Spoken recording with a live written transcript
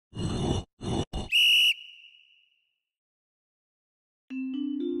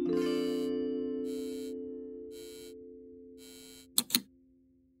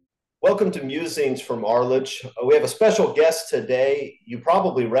Welcome to Musings from Arledge. We have a special guest today. You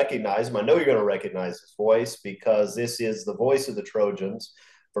probably recognize him. I know you're going to recognize his voice because this is the voice of the Trojans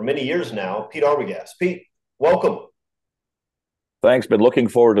for many years now, Pete Arbogast. Pete, welcome. Thanks. Been looking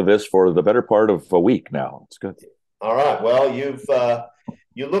forward to this for the better part of a week now. It's good. All right. Well,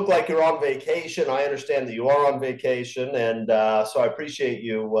 you look like you're on vacation. I understand that you are on vacation, and so I appreciate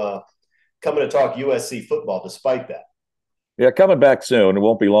you coming to talk USC football despite that. Yeah, coming back soon. It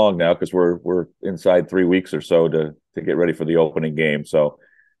won't be long now because we're inside 3 weeks or so to get ready for the opening game. So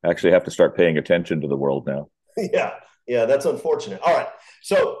I actually have to start paying attention to the world now. Yeah, that's unfortunate. All right.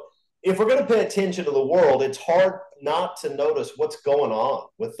 So if we're going to pay attention to the world, it's hard not to notice what's going on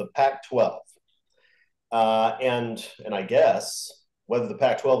with the Pac-12. And I guess whether the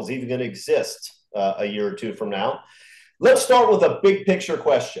Pac-12 is even going to exist a year or two from now. Let's start with a big picture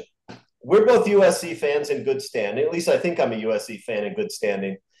question. We're both USC fans in good standing. At least I think I'm a USC fan in good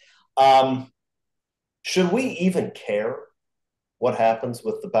standing. Should we even care what happens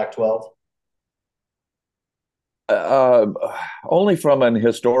with the Pac-12? Only from an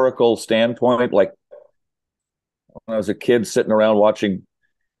historical standpoint. Like when I was a kid sitting around watching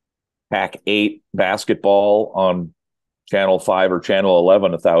Pac-8 basketball on Channel 5 or Channel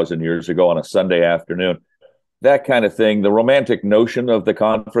 11 1,000 years ago on a Sunday afternoon. That kind of thing. The romantic notion of the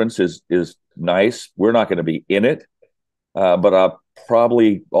conference is nice. We're not going to be in it, but I'll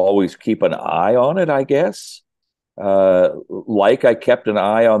probably always keep an eye on it, I guess. Like I kept an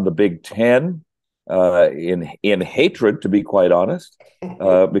eye on the Big Ten in hatred, to be quite honest,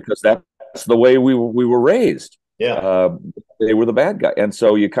 because that's the way we were raised. Yeah. They were the bad guy, and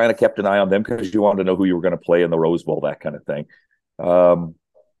so you kind of kept an eye on them because you wanted to know who you were going to play in the Rose Bowl, that kind of thing.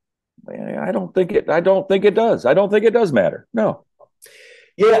 I don't think it does. I don't think it does matter. No.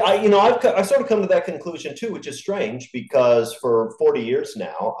 Yeah, I've sort of come to that conclusion too, which is strange because for 40 years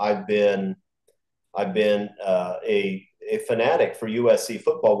now I've been a fanatic for USC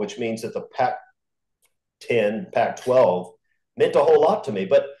football, which means that the Pac-10, Pac-12 meant a whole lot to me.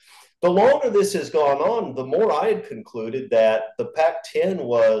 But the longer this has gone on, the more I had concluded that the Pac-10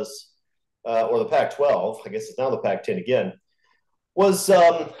 was, or the Pac-12, I guess it's now the Pac-10 again, was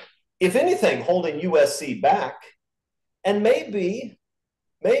if anything, holding USC back, and maybe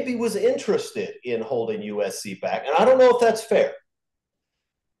was interested in holding USC back. And I don't know if that's fair,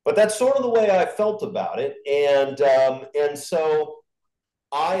 but that's sort of the way I felt about it. And so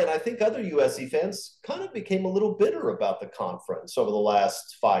I think other USC fans kind of became a little bitter about the conference over the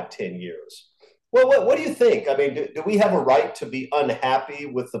last 5-10 years. Well, what do you think? I mean, do we have a right to be unhappy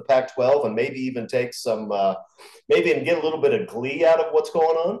with the Pac-12 and maybe even take maybe and get a little bit of glee out of what's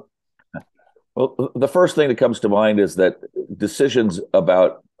going on? Well, the first thing that comes to mind is that decisions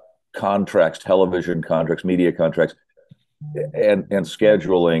about contracts, television contracts, media contracts, and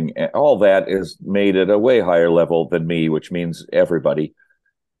scheduling, and all that is made at a way higher level than me, which means everybody.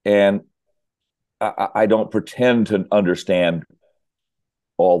 And I don't pretend to understand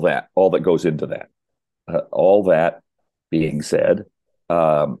all that goes into that. All that being said,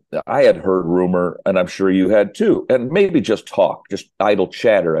 I had heard rumor, and I'm sure you had too, and maybe just idle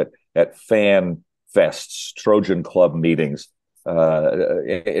chatter at fan fests, Trojan Club meetings.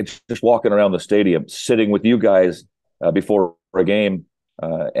 It's just walking around the stadium, sitting with you guys before a game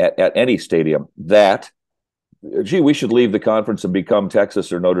at any stadium. We should leave the conference and become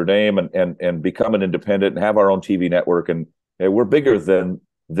Texas or Notre Dame and become an independent and have our own TV network. And we're bigger than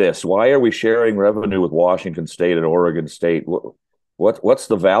this. Why are we sharing revenue with Washington State and Oregon State? What's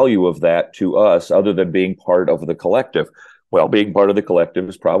the value of that to us other than being part of the collective? Well, being part of the collective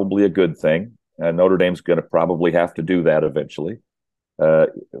is probably a good thing. And Notre Dame's going to probably have to do that eventually,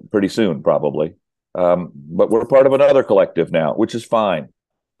 pretty soon, probably. But we're part of another collective now, which is fine.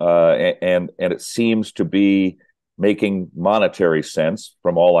 And it seems to be making monetary sense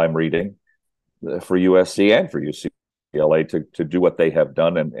from all I'm reading for USC and for UCLA to do what they have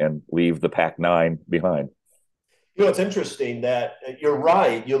done and leave the Pac-9 behind. It's interesting that you're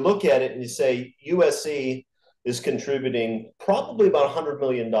right. You look at it and you say USC is contributing probably about $100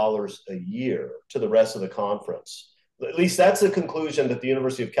 million a year to the rest of the conference. At least that's the conclusion that the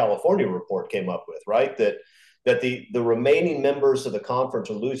University of California report came up with, right? That the remaining members of the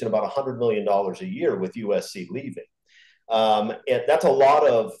conference are losing about $100 million a year with USC leaving. And that's a lot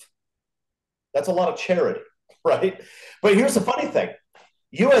of charity, right? But here's the funny thing.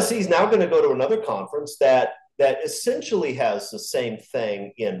 USC is now going to go to another conference that essentially has the same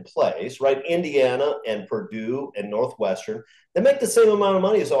thing in place, right? Indiana and Purdue and Northwestern, they make the same amount of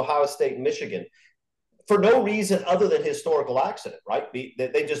money as Ohio State and Michigan for no reason other than historical accident, right?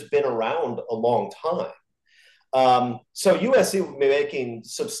 They've just been around a long time. So USC would be making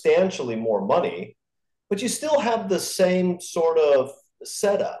substantially more money, but you still have the same sort of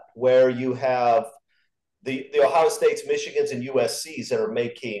setup where you have the Ohio States, Michigans, and USCs that are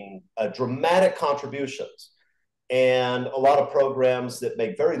making dramatic contributions, and a lot of programs that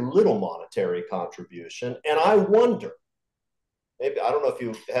make very little monetary contribution. And I wonder, maybe, I don't know if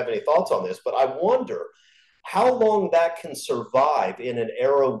you have any thoughts on this, but I wonder how long that can survive in an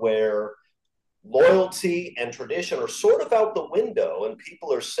era where loyalty and tradition are sort of out the window and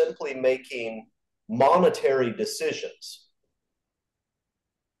people are simply making monetary decisions.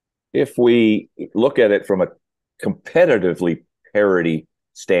 If we look at it from a competitively parity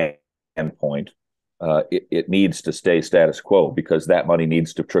standpoint, it needs to stay status quo because that money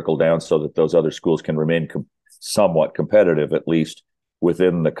needs to trickle down so that those other schools can remain somewhat competitive, at least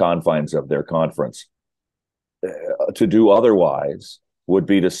within the confines of their conference. To do otherwise would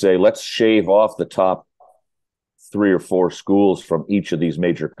be to say, let's shave off the top 3 or 4 schools from each of these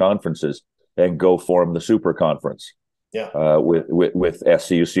major conferences and go form the super conference. Yeah. With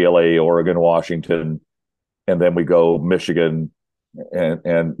SC, UCLA, Oregon, Washington, and then we go Michigan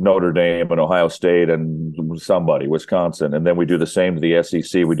and Notre Dame and Ohio State and somebody, Wisconsin. And then we do the same to the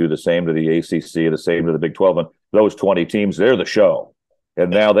SEC. We do the same to the ACC, the same to the Big 12. And those 20 teams, they're the show. And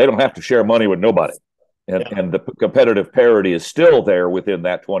now they don't have to share money with nobody. And the competitive parity is still there within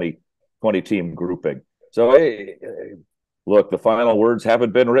that 20 team grouping. So, hey, look, the final words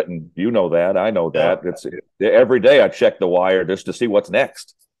haven't been written. You know that. I know that. It's every day I check the wire just to see what's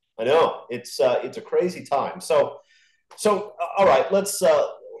next. I know it's a crazy time. So all right, let's.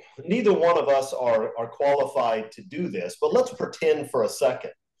 Neither one of us are qualified to do this, but let's pretend for a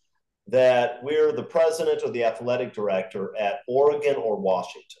second that we're the president or the athletic director at Oregon or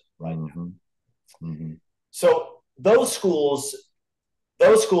Washington right now. Mm-hmm. So those schools,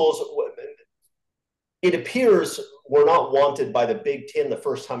 it appears were not wanted by the Big Ten the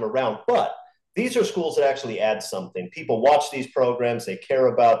first time around, but these are schools that actually add something. People watch these programs, they care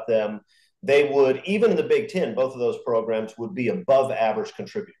about them. They would, even in the Big Ten, both of those programs would be above average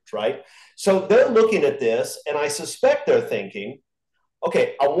contributors, right? So they're looking at this, and I suspect they're thinking,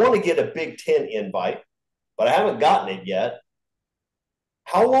 okay, I want to get a Big Ten invite, but I haven't gotten it yet.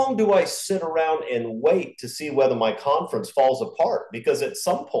 How long do I sit around and wait to see whether my conference falls apart? Because at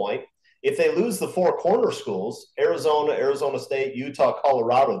some point, if they lose the 4 corner schools, Arizona, Arizona State, Utah,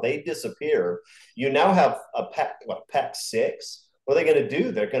 Colorado, they disappear. You now have a Pac-6. What are they going to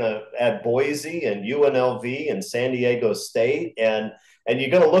do? They're going to add Boise and UNLV and San Diego State. And you're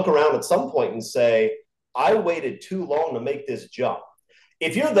going to look around at some point and say, I waited too long to make this jump.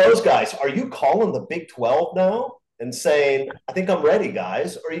 If you're those guys, are you calling the Big 12 now and saying, I think I'm ready,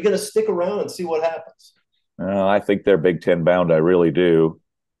 guys? Or are you going to stick around and see what happens? I think they're Big Ten bound. I really do.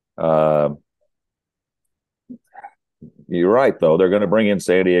 You're right, though. They're going to bring in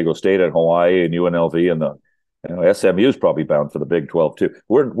San Diego State and Hawaii and UNLV, and SMU is probably bound for the Big 12 too.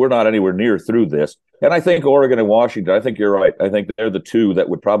 We're not anywhere near through this, and I think Oregon and Washington. I think you're right. I think they're the 2 that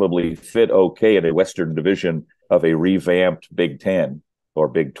would probably fit okay in a Western division of a revamped Big 10 or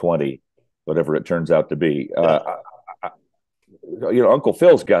Big 20, whatever it turns out to be. Uncle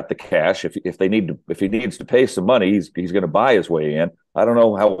Phil's got the cash. If he needs to pay some money, he's going to buy his way in. I don't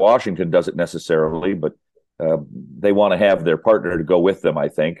know how Washington does it necessarily, but they want to have their partner to go with them, I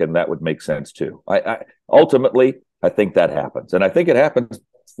think, and that would make sense too. Ultimately, I think that happens, and I think it happens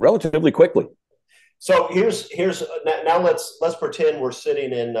relatively quickly. So here's now let's pretend we're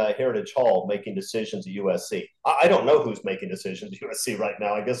sitting in Heritage Hall making decisions at USC. I don't know who's making decisions at USC right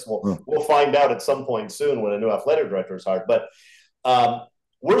now. I guess we'll find out at some point soon when a new athletic director is hired. But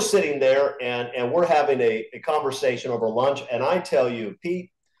we're sitting there and we're having a conversation over lunch, and I tell you,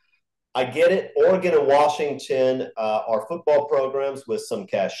 Pete, I get it. Oregon and Washington are football programs with some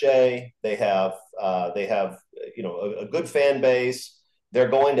cachet. They have a good fan base. They're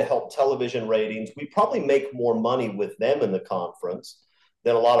going to help television ratings. We probably make more money with them in the conference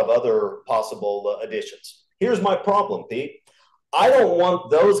than a lot of other possible additions. Here's my problem, Pete. I don't want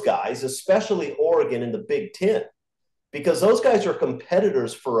those guys, especially Oregon, in the Big Ten, because those guys are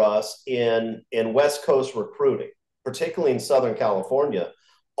competitors for us in West Coast recruiting, particularly in Southern California.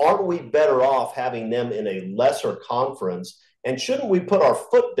 Aren't we better off having them in a lesser conference? And shouldn't we put our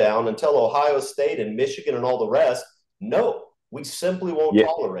foot down and tell Ohio State and Michigan and all the rest, no, we simply won't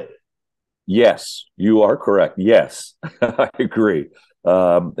tolerate it? Yes, you are correct. Yes, I agree.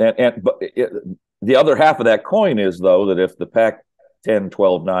 But the other half of that coin is, though, that if the Pac-10,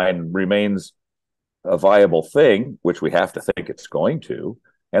 12, 9 remains a viable thing, which we have to think it's going to,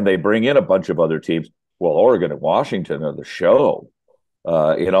 and they bring in a bunch of other teams, well, Oregon and Washington are the show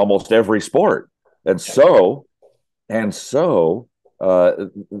in almost every sport. And so And so the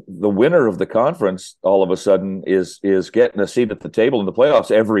winner of the conference all of a sudden is getting a seat at the table in the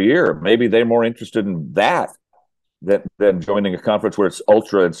playoffs every year. Maybe they're more interested in that than joining a conference where it's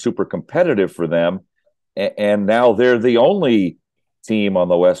ultra and super competitive for them. And now they're the only team on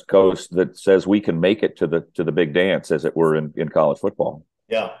the West Coast that says we can make it to the big dance, as it were, in college football.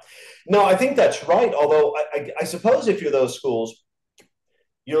 Yeah. No, I think that's right. Although I suppose if you're those schools,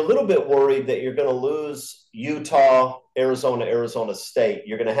 you're a little bit worried that you're going to lose Utah, Arizona, Arizona State.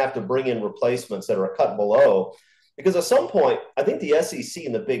 You're going to have to bring in replacements that are a cut below. Because at some point, I think the SEC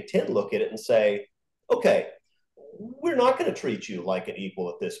and the Big Ten look at it and say, okay, we're not going to treat you like an equal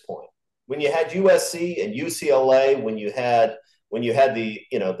at this point. When you had USC and UCLA, when you had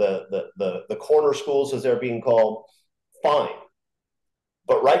the the corner schools as they're being called, fine.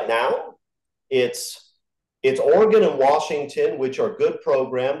 But right now, it's Oregon and Washington, which are good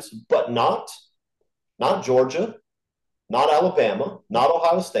programs, but not Georgia, not Alabama, not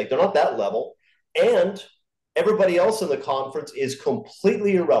Ohio State. They're not that level. And everybody else in the conference is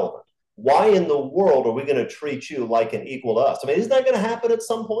completely irrelevant. Why in the world are we going to treat you like an equal to us? I mean, isn't that going to happen at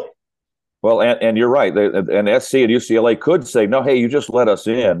some point? Well, and you're right. And SC and UCLA could say, no, hey, you just let us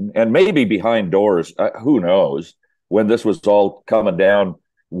in. And maybe behind doors, who knows, when this was all coming down,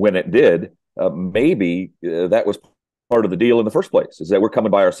 when it did, maybe that was part of the deal in the first place, is that we're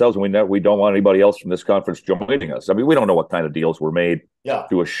coming by ourselves and we don't want anybody else from this conference joining us. I mean, we don't know what kind of deals were made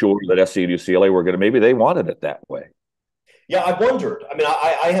to assure that SC and UCLA were going to, maybe they wanted it that way. Yeah, I wondered. I mean,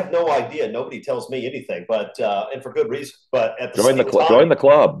 I have no idea. Nobody tells me anything, but and for good reason. But at the join same time, join the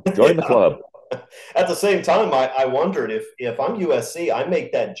club. Join the club. At the same time, I wondered if I'm USC, I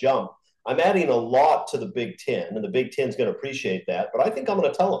make that jump. I'm adding a lot to the Big Ten, and the Big Ten's going to appreciate that. But I think I'm going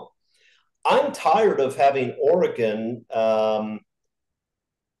to tell them I'm tired of having Oregon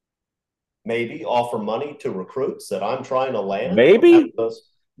maybe offer money to recruits that I'm trying to land. Maybe.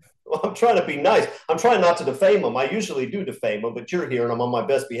 Well, I'm trying to be nice. I'm trying not to defame them. I usually do defame them, but you're here and I'm on my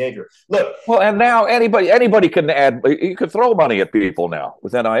best behavior. Look. Well, and now anybody can add. You can throw money at people now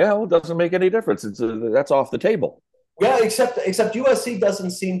with NIL. It doesn't make any difference. That's off the table. Yeah, except USC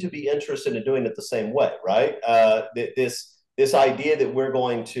doesn't seem to be interested in doing it the same way, right? This idea that we're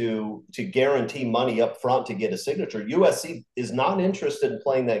going to guarantee money up front to get a signature. USC is not interested in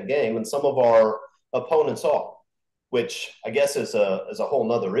playing that game, and some of our opponents are, which I guess is a whole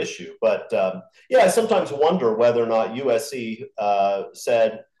nother issue. But yeah, I sometimes wonder whether or not USC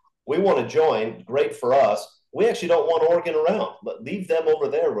said, we want to join, great for us. We actually don't want Oregon around, but leave them over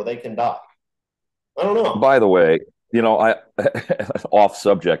there where they can die. I don't know. By the way, I off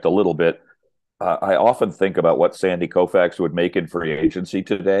subject a little bit. I often think about what Sandy Koufax would make in free agency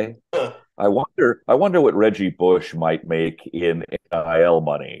today. I wonder what Reggie Bush might make in NIL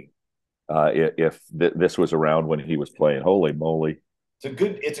money if this was around when he was playing. Holy moly!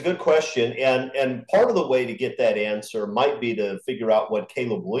 It's a good question, and part of the way to get that answer might be to figure out what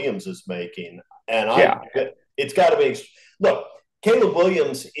Caleb Williams is making. And it's got to be. Look, Caleb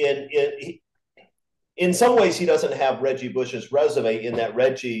Williams in some ways, he doesn't have Reggie Bush's resume in that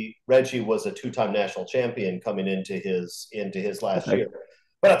Reggie was a two-time national champion coming into his last year.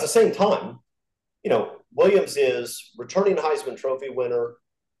 But at the same time, Williams is returning Heisman Trophy winner,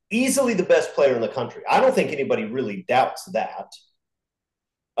 easily the best player in the country. I don't think anybody really doubts that.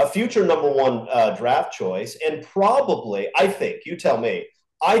 A future number one draft choice, and probably, I think, you tell me,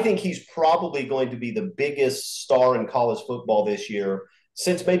 I think he's probably going to be the biggest star in college football this year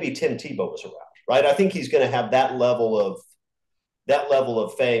since maybe Tim Tebow was around. Right, I think he's going to have that level of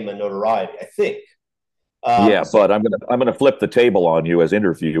fame and notoriety. I think. But I'm gonna flip the table on you as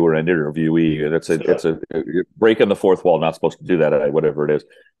interviewer and interviewee. It's a breaking the fourth wall. Not supposed to do that. Whatever it is.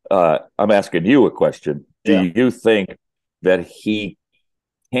 I'm asking you a question. Do you think that he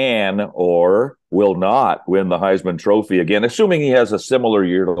can or will not win the Heisman Trophy again, assuming he has a similar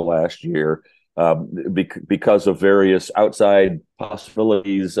year to last year, because of various outside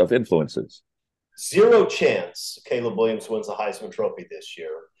possibilities of influences? Zero chance Caleb Williams wins the Heisman Trophy this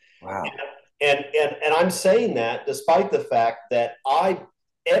year. Wow. And I'm saying that despite the fact that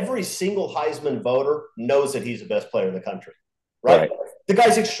every single Heisman voter knows that he's the best player in the country. Right? The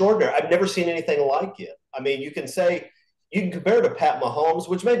guy's extraordinary. I've never seen anything like it. I mean, you can compare it to Pat Mahomes,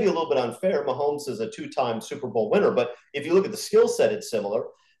 which may be a little bit unfair. Mahomes is a two-time Super Bowl winner, but if you look at the skill set, it's similar.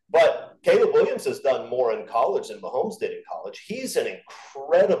 But Caleb Williams has done more in college than Mahomes did in college. He's an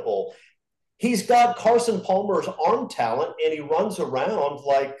incredible. He's got Carson Palmer's arm talent, and he runs around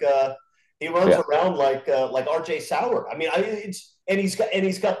like R.J. Sauer. I mean, he's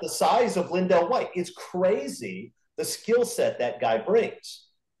got the size of Lindell White. It's crazy the skill set that guy brings.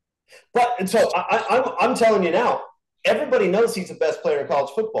 But and so I'm telling you now, everybody knows he's the best player in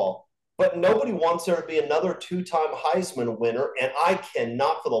college football, but nobody wants there to be another two-time Heisman winner, and I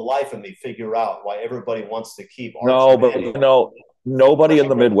cannot for the life of me figure out why everybody wants to keep Archie No, but Manning. nobody Archie in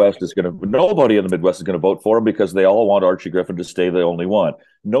the Griffin. Midwest is going to vote for him because they all want Archie Griffin to stay the only one.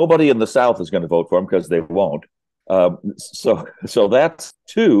 Nobody in the South is going to vote for him because they won't. So that's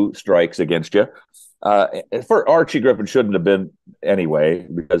two strikes against you. For Archie Griffin shouldn't have been anyway,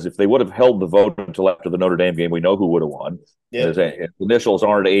 because if they would have held the vote until after the Notre Dame game, we know who would have won. Yep. His initials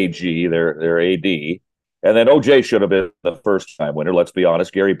aren't AG, they're AD. And then OJ should have been the first time winner. Let's be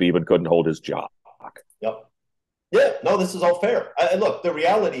honest, Gary Beeman couldn't hold his job. Yep. Yeah, no, this is all fair. Look, the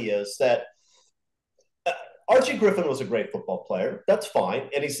reality is that Archie Griffin was a great football player. That's fine.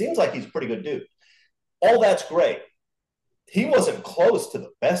 And he seems like he's a pretty good dude. All that's great. He wasn't close to the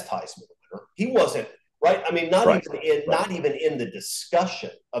best Heisman winner. He wasn't, right? I mean, not even in the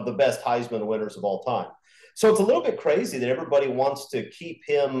discussion of the best Heisman winners of all time. So it's a little bit crazy that everybody wants to keep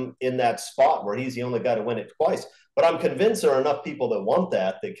him in that spot where he's the only guy to win it twice. But I'm convinced there are enough people that want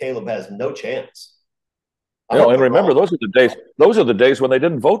that Caleb has no chance. And remember, those are the days when they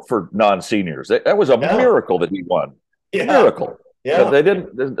didn't vote for non-seniors. That was a miracle that he won. Yeah. Miracle. Yeah. They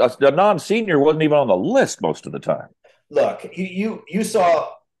didn't. The non-senior wasn't even on the list most of the time. Look, you saw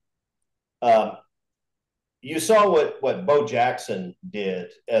what Bo Jackson did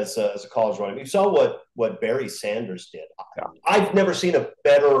as a college running. You saw what Barry Sanders did. Yeah. I've never seen a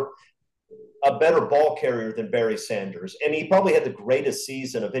better ball carrier than Barry Sanders, and he probably had the greatest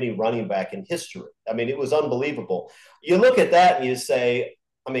season of any running back in history. I mean, it was unbelievable. You look at that and you say,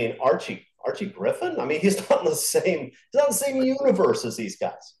 I mean, Archie Griffin. I mean, he's not in the same universe as these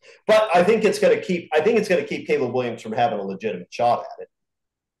guys. But I think it's going to keep Caleb Williams from having a legitimate shot at it.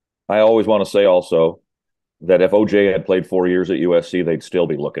 I always want to say also that if OJ had played 4 years at USC, they'd still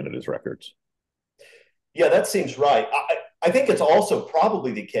be looking at his records. Yeah, that seems right. I think it's also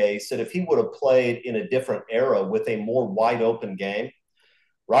probably the case that if he would have played in a different era with a more wide open game,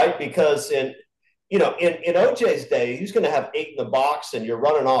 right? Because in OJ's day, he's going to have 8 in the box and you're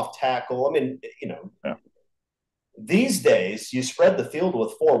running off tackle. I mean, These days you spread the field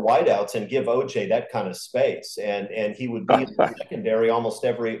with 4 wideouts and give OJ that kind of space, and he would be in the secondary almost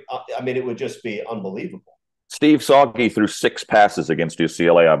every. I mean, it would just be unbelievable. Steve Soggy threw 6 passes against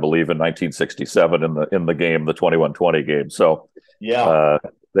UCLA, I believe, in 1967 in the game, the 21-20 game. So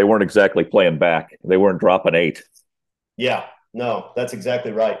they weren't exactly playing back. They weren't dropping 8. Yeah, no, that's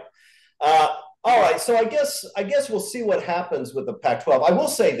exactly right. All right, so I guess we'll see what happens with the Pac-12. I will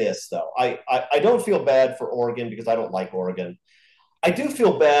say this though, I don't feel bad for Oregon because I don't like Oregon. I do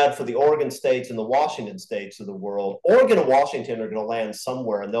feel bad for the Oregon states and the Washington states of the world. Oregon and Washington are going to land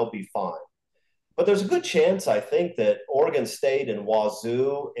somewhere and they'll be fine. But there's a good chance, I think, that Oregon State and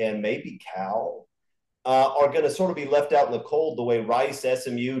Wazoo and maybe Cal are going to sort of be left out in the cold the way Rice,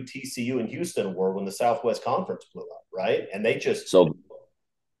 SMU, TCU, and Houston were when the Southwest Conference blew up, right? And they just... So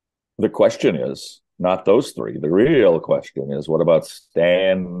the question is not those 3. The real question is, what about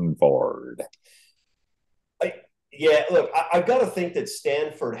Stanford? Look, I've got to think that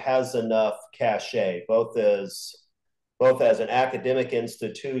Stanford has enough cachet, both as an academic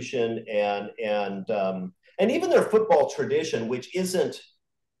institution and even their football tradition, which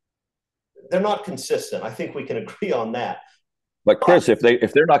they're not consistent. I think we can agree on that. But Chris, if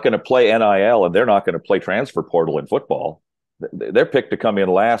they're not going to play NIL and they're not going to play transfer portal in football, they're picked to come in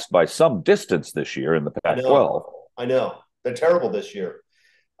last by some distance this year in the Pac-12. I know. They're terrible this year.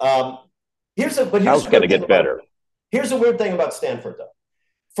 How's going to get better? Here's the weird thing about Stanford, though.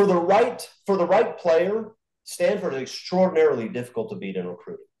 For the right player, Stanford is extraordinarily difficult to beat in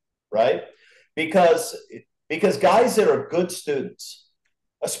recruiting, right? Because guys that are good students,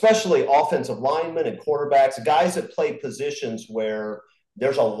 especially offensive linemen and quarterbacks, guys that play positions where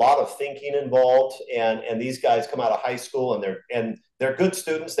there's a lot of thinking involved, and these guys come out of high school and they're good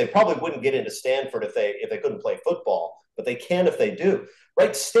students. They probably wouldn't get into Stanford if they couldn't play football, but they can if they do.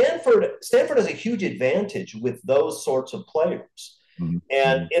 Right? Stanford has a huge advantage with those sorts of players. Mm-hmm.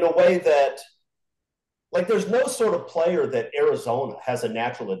 And in a way that, like, there's no sort of player that Arizona has a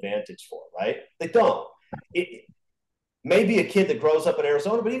natural advantage for, right? They don't. Maybe a kid that grows up in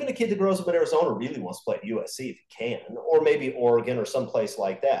Arizona, but even a kid that grows up in Arizona really wants to play at USC if he can, or maybe Oregon or someplace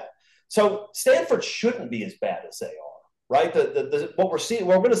like that. So Stanford shouldn't be as bad as they are, right? What we're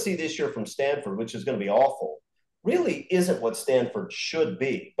going to see this year from Stanford, which is going to be awful, really isn't what Stanford should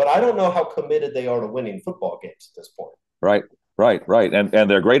be. But I don't know how committed they are to winning football games at this point. Right. And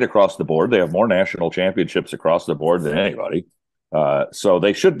they're great across the board. They have more national championships across the board than anybody. So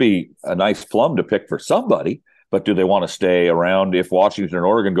they should be a nice plum to pick for somebody. But do they want to stay around? If Washington and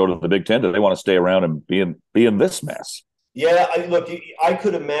Oregon go to the Big Ten, do they want to stay around and be in this mess? Yeah, look, I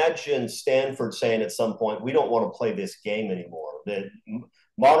could imagine Stanford saying at some point, we don't want to play this game anymore. The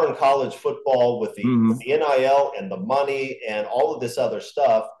modern college football with Mm-hmm. the NIL and the money and all of this other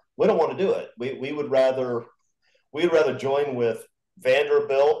stuff, we don't want to do it. We would rather join with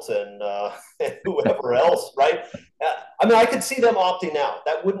Vanderbilt and whoever else, right? I mean, I could see them opting out.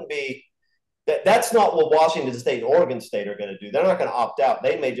 That wouldn't be that's not what Washington State and Oregon State are going to do. They're not going to opt out.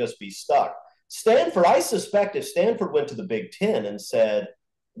 They may just be stuck. Stanford, I suspect if Stanford went to the Big Ten and said,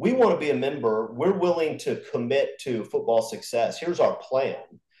 we want to be a member, we're willing to commit to football success, here's our plan,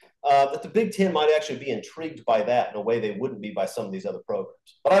 that the Big Ten might actually be intrigued by that in a way they wouldn't be by some of these other programs.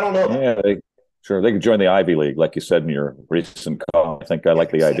 But I don't know. Yeah, they could join the Ivy League, like you said in your recent call. I think I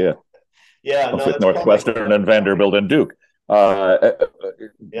like the idea. Yeah, no, with Northwestern and Vanderbilt and Duke.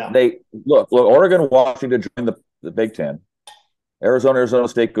 Yeah. They look, Oregon, Washington join the Big Ten. Arizona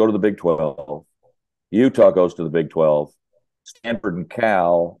State go to the Big 12. Utah goes to the Big 12. Stanford and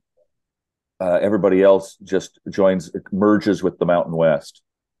Cal, everybody else just merges with the Mountain West.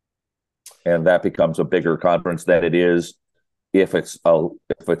 And that becomes a bigger conference than it is if it's a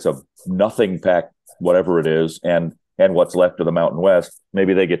nothing pack, whatever it is, and what's left of the Mountain West.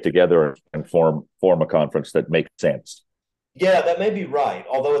 Maybe they get together and form a conference that makes sense. Yeah, that may be right.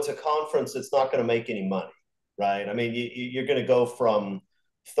 Although it's a conference that's not going to make any money, right? I mean, you're going to go from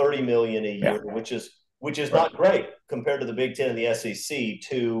 $30 million a year, which is right, not great compared to the Big Ten and the SEC,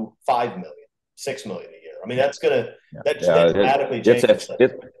 to $5 million, $6 million a year. I mean, that's going to dramatically change.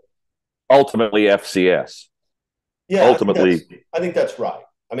 It's ultimately FCS. Yeah, ultimately, I think that's right.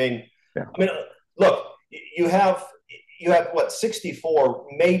 I mean, look, you have what, 64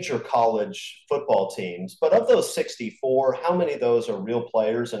 major college football teams, but of those 64, how many of those are real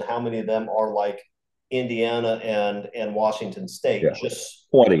players, and how many of them are like Indiana and Washington State? Yeah. Just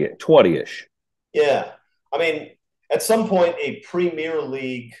 20-ish. Yeah, I mean, at some point, a Premier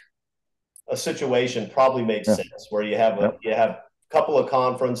League situation probably makes sense, where you have a couple of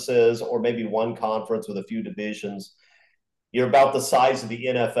conferences, or maybe one conference with a few divisions. You're about the size of the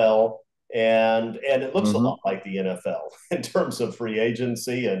NFL, and it looks a lot like the NFL in terms of free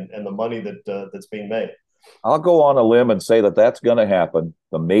agency and the money that's being made. I'll go on a limb and say that that's going to happen.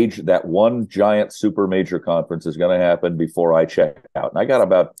 That one giant super major conference is going to happen before I check out. And I got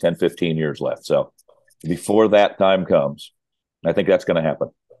about 10, 15 years left. So before that time comes, I think that's going to happen.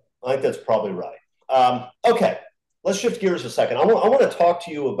 I think that's probably right. Okay, let's shift gears a second. I want to talk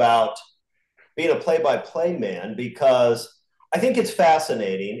to you about being a play-by-play man, because I think it's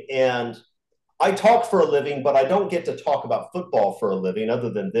fascinating. And I talk for a living, but I don't get to talk about football for a living other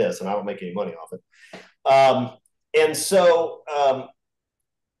than this, and I don't make any money off it. And so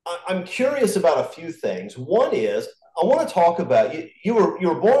I'm curious about a few things. One is, I want to talk about you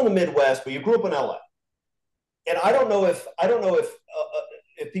were born in the Midwest, but you grew up in LA. And I don't know if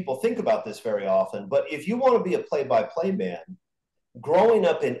people think about this very often, but if you want to be a play-by-play man, growing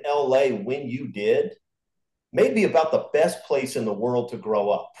up in LA when you did may be about the best place in the world to grow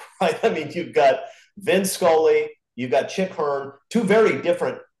up, right? I mean, you've got Vin Scully, you've got Chick Hearn, two very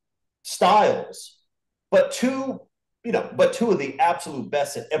different styles, but two of the absolute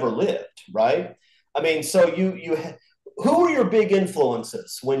best that ever lived, right? I mean, so who were your big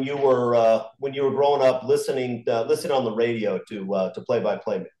influences when you were growing up, listening on the radio to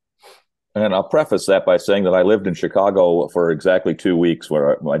play-by-play man? And I'll preface that by saying that I lived in Chicago for exactly 2 weeks,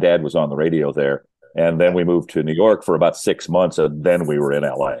 where my dad was on the radio there. And then we moved to New York for about 6 months, and then we were in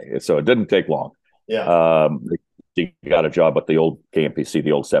LA. So it didn't take long. Yeah. He got a job at the old KMPC,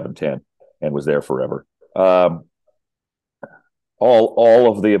 the old 710, and was there forever. All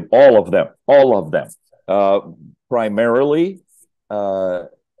of them. Primarily, I'm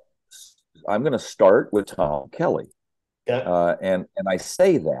going to start with Tom Kelly. Okay. And I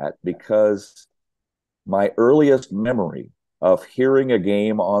say that because my earliest memory of hearing a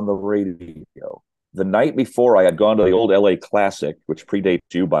game on the radio, the night before I had gone to the old LA Classic, which predates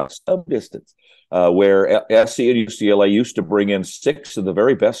you by some distance, where SC and UCLA used to bring in 6 of the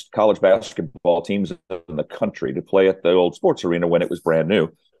very best college basketball teams in the country to play at the old sports arena when it was brand new,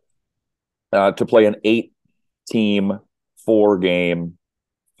 to play an 8-team, 3-game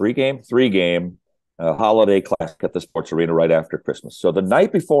holiday classic at the sports arena right after Christmas. So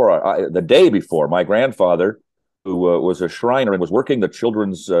the day before, my grandfather, who was a Shriner and was working the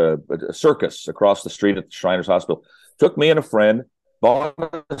children's circus across the street at the Shriners Hospital, took me and a friend, bought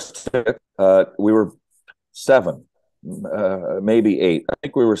us ticket. We were 7, maybe 8. I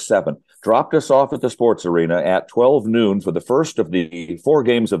think we were 7. Dropped us off at the sports arena at 12 noon for the first of the 4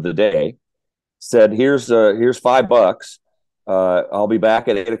 games of the day. said, here's $5. I'll be back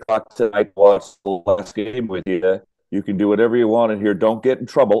at 8 o'clock tonight to watch the last game with you. You can do whatever you want in here. Don't get in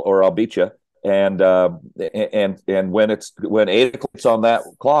trouble, or I'll beat you. And when 8 o'clock's on that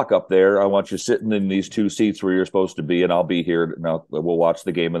clock up there, I want you sitting in these two seats where you're supposed to be, and I'll be here. Now we'll watch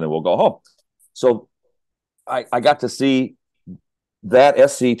the game, and then we'll go home. So I got to see that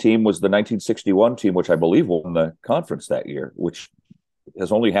SC team was the 1961 team, which I believe won the conference that year, which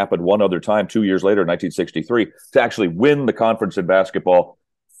has only happened one other time 2 years later, in 1963, to actually win the conference in basketball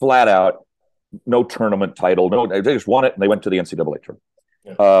flat out. No tournament title. No, they just won it, and they went to the NCAA tournament.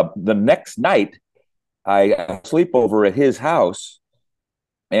 Yeah. The next night, I sleep over at his house,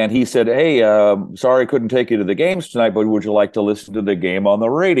 and he said, "Hey, sorry I couldn't take you to the games tonight, but would you like to listen to the game on the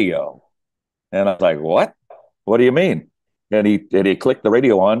radio?" And I was like, "What? What do you mean?" And he clicked the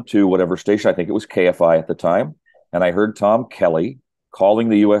radio on to whatever station. I think it was KFI at the time, and I heard Tom Kelly calling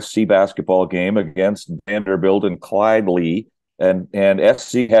the USC basketball game against Vanderbilt and Clyde Lee, and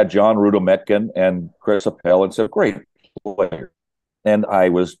SC had John Rudometkin and Chris Appel, and said, "Great player." And I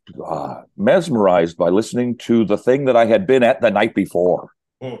was mesmerized by listening to the thing that I had been at the night before.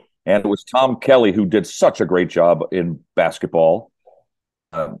 And it was Tom Kelly, who did such a great job in basketball,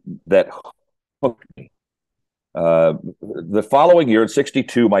 that hooked me. The following year in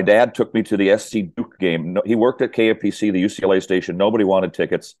 62, my dad took me to the SC Duke game. He worked at KFPC, the UCLA station. Nobody wanted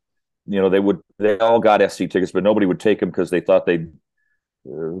tickets. They all got SC tickets, but nobody would take them because they thought the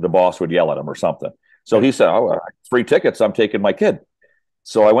boss would yell at them or something. So he said, "Oh, free tickets. I'm taking my kid."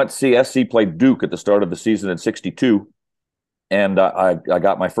 So I went to see SC play Duke at the start of the season in 62. And I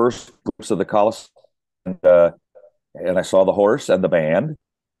got my first glimpse of the Coliseum, and I saw the horse and the band.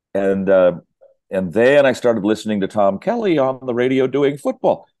 And then I started listening to Tom Kelly on the radio doing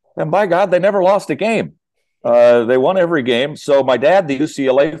football. And by God, they never lost a game. They won every game. So my dad, the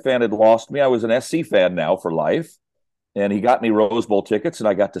UCLA fan, had lost me. I was an SC fan now for life. And he got me Rose Bowl tickets, and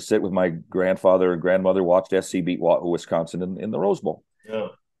I got to sit with my grandfather and grandmother, watched SC beat Wisconsin in the Rose Bowl. Yeah.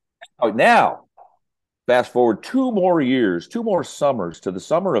 Now, fast forward 2 more years, 2 more summers to the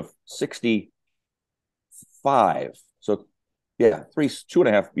summer of 65. So, yeah,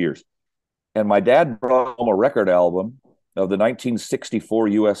 2.5 years. And my dad brought home a record album of the 1964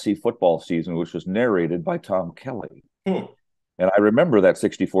 USC football season, which was narrated by Tom Kelly. And I remember that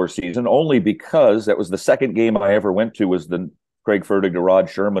 64 season only because that was the second game I ever went to, was the Craig Fertig to Rod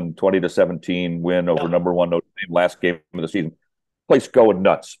Sherman 20-17 win over number 1 Notre Dame, last game of the season. Place going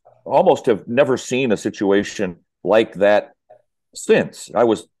nuts. Almost have never seen a situation like that since. I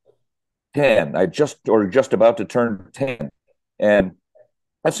was 10. just about to turn 10. And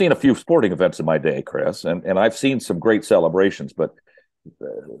I've seen a few sporting events in my day, Chris, and I've seen some great celebrations, but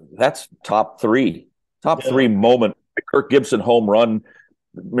that's top three moment. Kirk Gibson home run,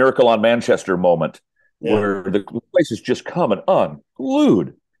 Miracle on Manchester moment, where the place is just coming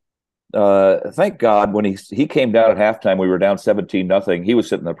unglued. Thank God when he came down at halftime, we were down 17-0. He was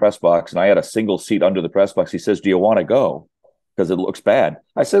sitting in the press box, and I had a single seat under the press box. He says, "Do you want to go? Because it looks bad."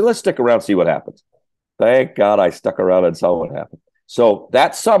 I said, "Let's stick around, see what happens." Thank God I stuck around and saw what happened. So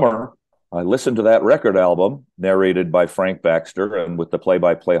that summer, I listened to that record album narrated by Frank Baxter and with the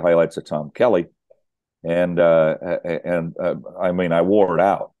play-by-play highlights of Tom Kelly. And I mean, I wore it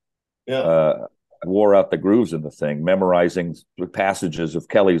out. Yeah. I wore out the grooves in the thing, memorizing passages of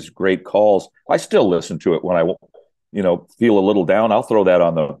Kelly's great calls. I still listen to it when I, feel a little down. I'll throw that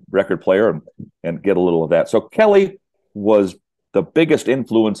on the record player and get a little of that. So Kelly was the biggest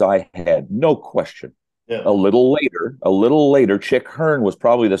influence I had, no question. Yeah. A little later, Chick Hearn was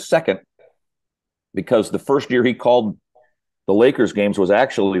probably the second, because the first year he called the Lakers games was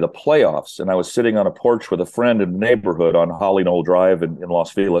actually the playoffs, and I was sitting on a porch with a friend in the neighborhood on Holly Knoll Drive in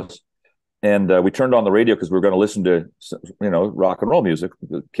Los Feliz, and we turned on the radio because we were going to listen to rock and roll music,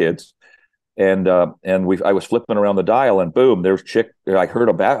 the kids, and I was flipping around the dial, and boom, there's Chick. I heard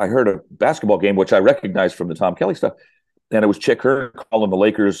a basketball game which I recognized from the Tom Kelly stuff, and it was Chick Hearn calling the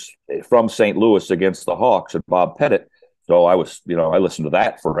Lakers from St. Louis against the Hawks and Bob Pettit. So I was, I listened to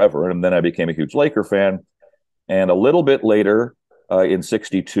that forever, and then I became a huge Laker fan. And a little bit later, in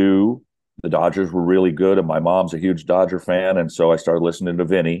 62, the Dodgers were really good, and my mom's a huge Dodger fan, and so I started listening to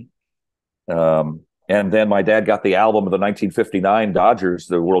Vinny. And then my dad got the album of the 1959 Dodgers,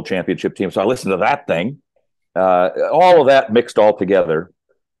 the World Championship team, so I listened to that thing. All of that mixed all together.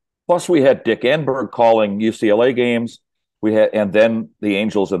 Plus, we had Dick Enberg calling UCLA games. And then the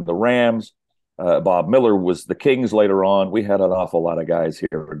Angels and the Rams. Bob Miller was the Kings later on. We had an awful lot of guys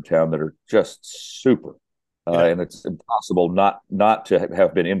here in town that are just super. And it's impossible not to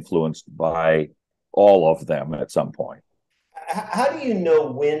have been influenced by all of them at some point. how do you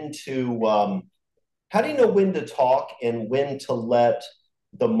know when to talk and when to let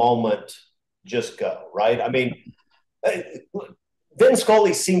the moment just go, right? I mean, Vin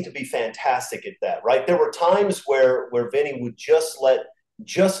Scully seemed to be fantastic at that, right? There were times where Vinny would just let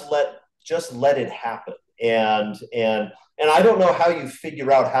it happen, and I don't know how you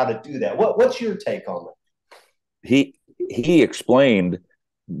figure out how to do that. What's your take on it? He explained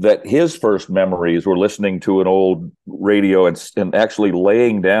that his first memories were listening to an old radio and actually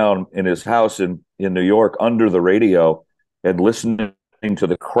laying down in his house in New York under the radio and listening to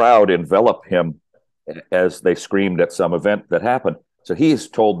the crowd envelop him as they screamed at some event that happened. So he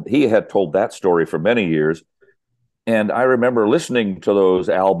had told that story for many years. And I remember listening to those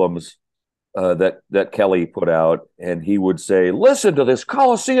albums that Kelly put out, and he would say, "Listen to this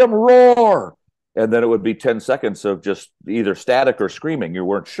Coliseum roar." And then it would be 10 seconds of just either static or screaming. You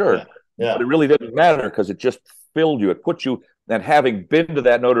weren't sure. Yeah. Yeah. But it really didn't matter because it just filled you. It put you, and having been to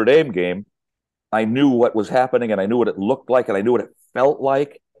that Notre Dame game, I knew what was happening and I knew what it looked like and I knew what it felt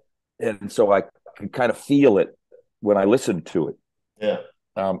like. And so I could kind of feel it when I listened to it. Yeah.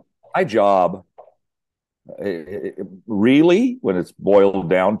 My job, really, when it's boiled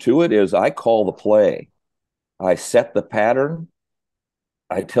down to it, is I call the play. I set the pattern.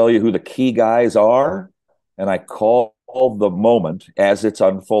 I tell you who the key guys are, and I call the moment as it's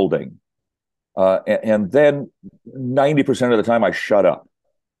unfolding. And then 90% of the time I shut up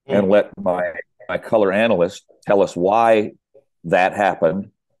and let my color analyst tell us why that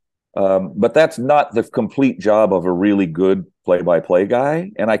happened. But that's not the complete job of a really good play-by-play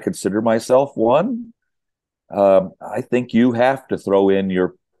guy, and I consider myself one. I think you have to throw in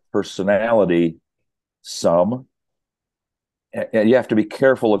your personality some, and you have to be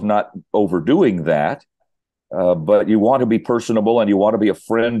careful of not overdoing that. But you want to be personable and you want to be a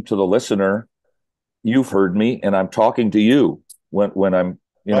friend to the listener. You've heard me, and I'm talking to you when I'm,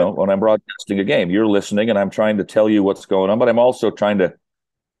 when I'm broadcasting a game. You're listening, and I'm trying to tell you what's going on, but I'm also trying to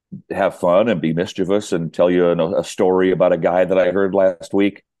have fun and be mischievous and tell you a story about a guy that I heard last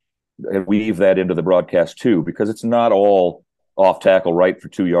week and weave that into the broadcast too, because it's not all off tackle right for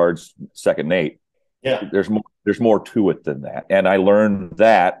 2 yards, second and 8. Yeah. There's more to it than that. And I learned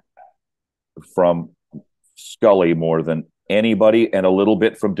that from Scully more than anybody, and a little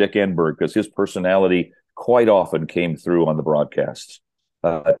bit from Dick Enberg, because his personality quite often came through on the broadcasts.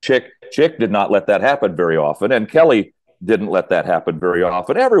 Chick did not let that happen very often, and Kelly didn't let that happen very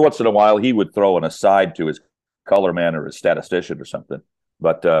often. Every once in a while, he would throw an aside to his color man or his statistician or something,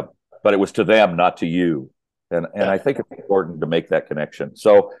 but it was to them, not to you. And I think it's important to make that connection.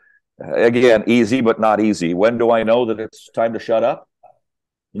 So again, easy but not easy. When do I know that it's time to shut up?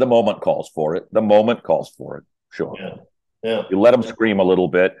 The moment calls for it. The moment calls for it. Sure. Yeah. Yeah. You let them scream a little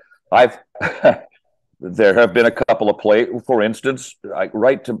bit. There have been a couple of plays. For instance,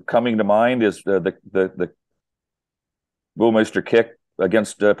 coming to mind is the Boomeister kick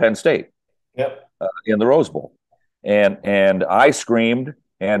against Penn State. Yep. In the Rose Bowl, and I screamed,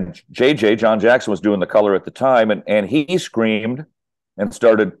 and John Jackson was doing the color at the time, and he screamed and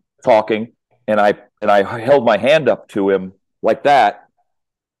started talking, and I held my hand up to him like that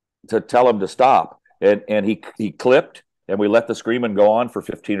to tell him to stop, and he clipped, and we let the screaming go on for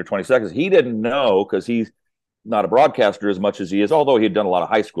 15 or 20 seconds. He didn't know, because he's not a broadcaster as much as he is, although he'd done a lot of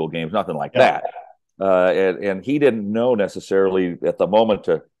high school games, nothing like that. And he didn't know necessarily at the moment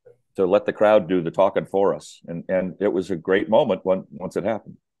to let the crowd do the talking for us. And it was a great moment once it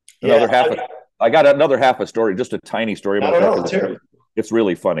happened. I got another half a story, just a tiny story about that. It's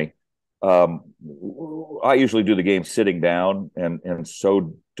really funny. I usually do the game sitting down, and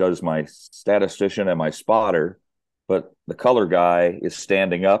so does my statistician and my spotter, but the color guy is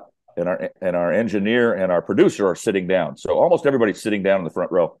standing up, and our engineer and our producer are sitting down. So almost everybody's sitting down in the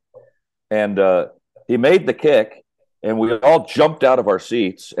front row. And he made the kick, and we all jumped out of our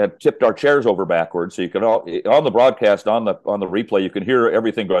seats and tipped our chairs over backwards. So you could all, on the broadcast, on the replay, you could hear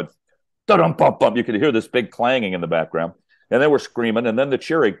everything going, dum bum bum. You could hear this big clanging in the background, and then we're screaming, and then the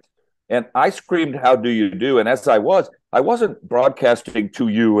cheering. And I screamed, "How do you do?" And as I wasn't broadcasting to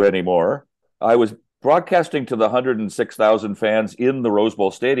you anymore. I was broadcasting to the 106,000 fans in the Rose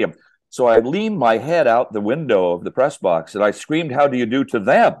Bowl Stadium. So I leaned my head out the window of the press box, and I screamed, "How do you do?" to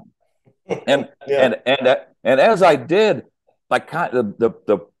them. And and as I did,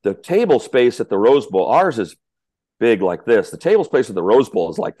 the table space at the Rose Bowl, ours is big like this. The table space at the Rose Bowl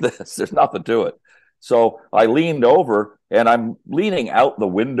is like this. There's nothing to it. So I leaned over, and I'm leaning out the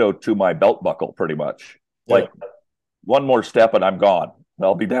window to my belt buckle pretty much. Like one more step and I'm gone.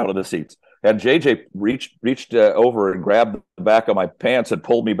 I'll be down in the seats. And JJ reached over and grabbed the back of my pants and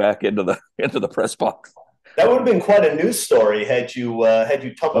pulled me back into the press box. That would have been quite a news story had you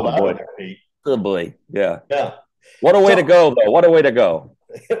tumbled Oh out of boy. there, Pete. Oh boy. Yeah. Yeah. What a way to So go, though. What a way to go.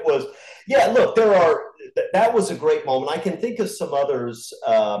 it was, yeah. Look, that was a great moment. I can think of some others.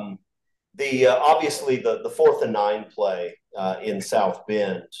 The obviously the 4th and 9 play in South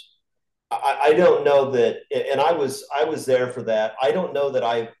Bend. I don't know that, and I was there for that. I don't know that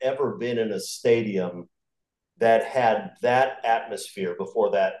I've ever been in a stadium that had that atmosphere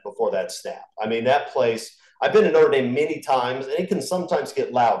before that snap. I mean, that place. I've been in Notre Dame many times, and it can sometimes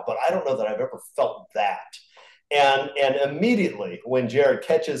get loud, but I don't know that I've ever felt that. And immediately when Jared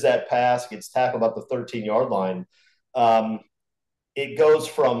catches that pass, gets tackled at the 13-yard line, um, it goes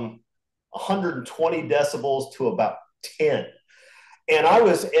from 120 decibels to about 10. And I've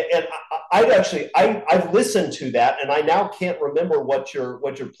listened to that, and I now can't remember what your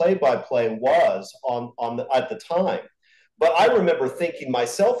play-by-play was at the time. But I remember thinking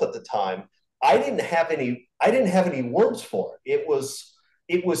myself at the time, I didn't have any words for it.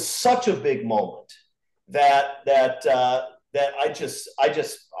 It was such a big moment that I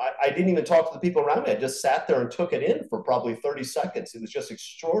didn't even talk to the people around me. I just sat there and took it in for probably 30 seconds. It was just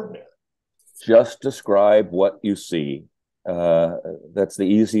extraordinary. Just describe what you see. That's the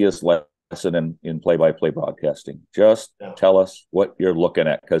easiest lesson in play-by-play broadcasting. Just tell us what you're looking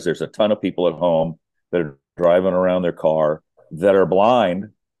at, because there's a ton of people at home that are driving around their car that are blind,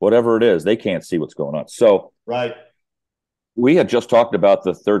 whatever it is, they can't see what's going on. So right. We had just talked about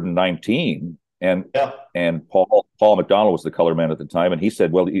the 3rd and 19, and Paul McDonald was the color man at the time, and he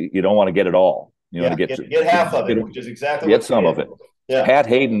said, well, you don't want to get it all. You know, get half of it, which is exactly get some of it. Yeah. Pat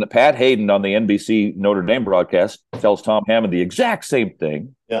Hayden on the NBC Notre Dame broadcast tells Tom Hammond the exact same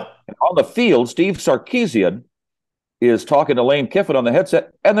thing. Yeah. And on the field, Steve Sarkisian is talking to Lane Kiffin on the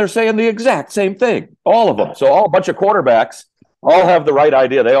headset, and they're saying the exact same thing. All of them. So a bunch of quarterbacks all have the right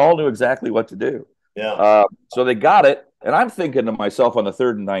idea. They all knew exactly what to do. Yeah. So they got it. And I'm thinking to myself on the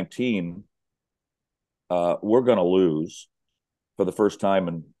 3rd and 19, we're going to lose for the first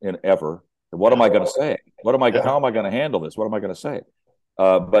time in ever. And what am I going to say? How am I going to handle this? What am I going to say?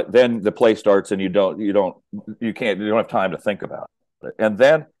 But then the play starts, and you don't have time to think about it. And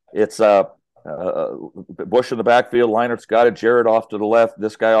then it's Bush in the backfield. Leinert's got it. Jared off to the left.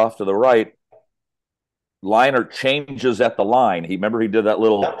 This guy off to the right. Leinert changes at the line. He did that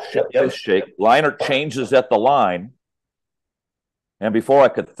little shake. Leinert changes at the line. And before I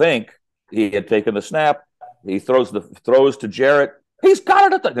could think, he had taken the snap. He throws to Jarrett. He's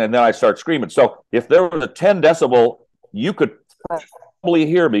got it and then I start screaming. So if there was a 10 decibel, you could probably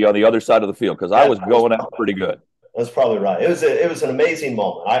hear me on the other side of the field, because I was going out pretty good. That's probably right. It was an amazing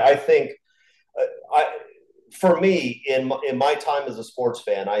moment. I think, for me, in my time as a sports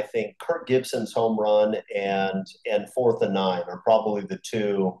fan, I think Kirk Gibson's home run and 4th and 9 are probably the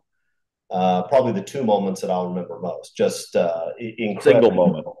two moments that I'll remember most. Just incredible. Single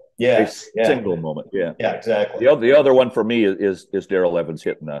moment. Yeah. Single moment. Yeah. Yeah, exactly. The other one for me is Darrell Evans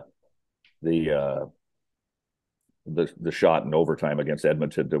hitting the shot in overtime against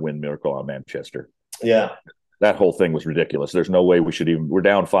Edmonton to win Miracle on Manchester. Yeah. That whole thing was ridiculous. There's no way we're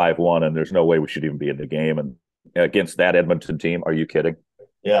down 5-1, and there's no way we should even be in the game. And against that Edmonton team, are you kidding?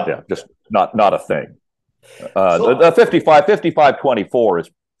 Yeah. Just not a thing. The 55-24 is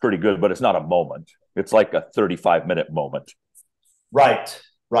pretty good, but it's not a moment. It's like a 35-minute moment. Right.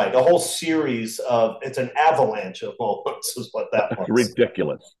 The whole series it's an avalanche of moments is what that was.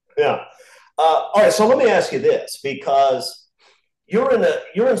 Ridiculous. Yeah. All right. So let me ask you this, because you're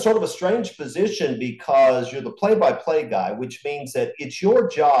in sort of a strange position, because you're the play-by-play guy, which means that it's your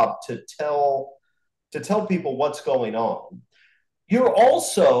job to tell people what's going on. You're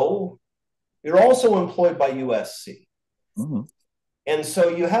also employed by USC. Mm-hmm. And so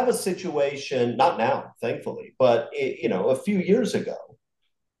you have a situation, not now, thankfully, but a few years ago,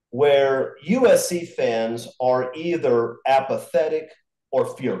 where USC fans are either apathetic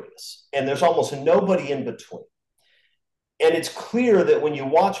or furious, and there's almost nobody in between. And it's clear that when you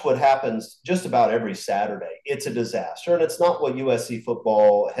watch what happens just about every Saturday, it's a disaster, and it's not what USC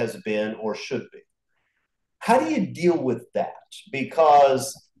football has been or should be. How do you deal with that?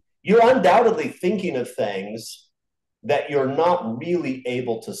 Because you're undoubtedly thinking of things that you're not really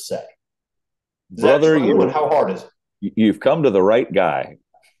able to say. Brother, and how hard is it? You've come to the right guy.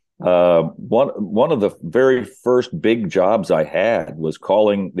 One of the very first big jobs I had was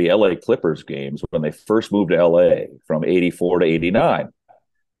calling the LA Clippers games when they first moved to LA from 84 to 89.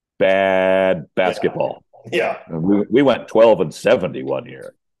 Bad basketball. Yeah. We went 12-70 one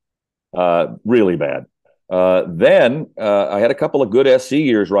year. Really bad. Then I had a couple of good SC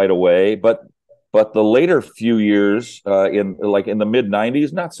years right away, but the later few years in the mid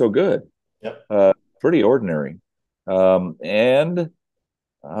 90s, not so good. Yep. pretty ordinary. And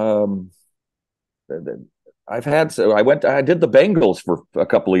um, I did the Bengals for a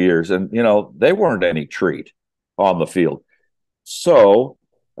couple of years, and they weren't any treat on the field. So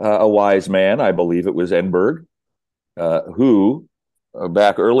a wise man, I believe it was Enberg, who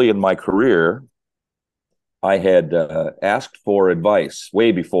back early in my career, I had asked for advice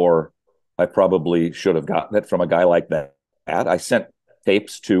way before I probably should have gotten it from a guy like that. I sent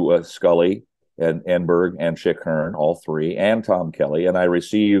tapes to Scully and Enberg and Chick Hearn, all three, and Tom Kelly, and I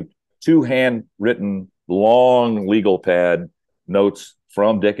received two handwritten, long legal pad notes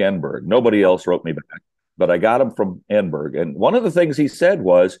from Dick Enberg. Nobody else wrote me back, but I got them from Enberg. And one of the things he said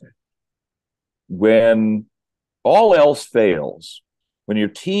was, when all else fails, when your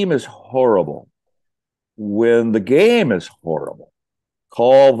team is horrible, when the game is horrible,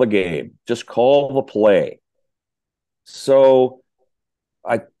 call the game. Just call the play. So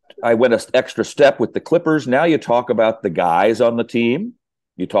I went an extra step with the Clippers. Now you talk about the guys on the team.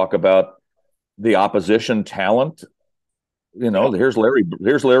 You talk about the opposition talent. Here's Larry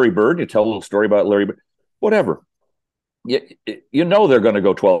Bird. You tell a little story about Larry Bird. Whatever. You know they're going to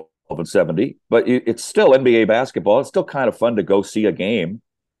go 12-70, but it's still NBA basketball. It's still kind of fun to go see a game.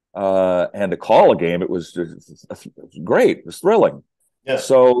 And to call a game, it was great. It was thrilling. Yeah.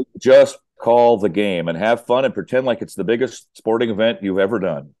 So just call the game and have fun and pretend like it's the biggest sporting event you've ever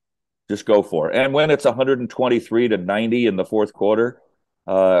done. Just go for it. And when it's 123-90 in the fourth quarter,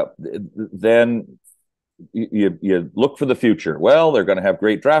 then you look for the future. Well, they're going to have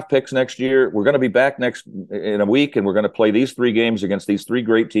great draft picks next year. We're going to be back in a week, and we're going to play these three games against these three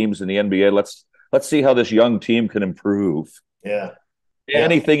great teams in the NBA. Let's see how this young team can improve. Yeah.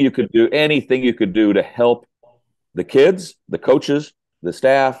 Anything you could do to help the kids, the coaches, the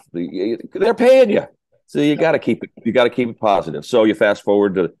staff. They're paying you, so you got to keep it positive. So you fast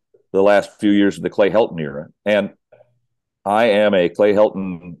forward to the last few years of the Clay Helton era, and I am a Clay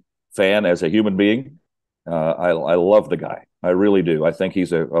Helton fan as a human being. I love the guy. I really do. I think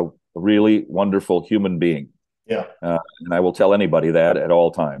he's a really wonderful human being. Yeah. And I will tell anybody that at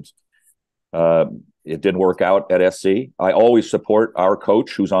all times. It didn't work out at SC. I always support our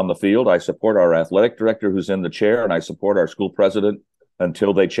coach who's on the field. I support our athletic director who's in the chair, and I support our school president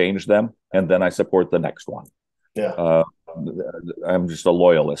until they change them, and then I support the next one. Yeah. I'm just a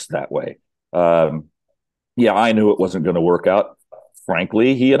loyalist that way. I knew it wasn't going to work out.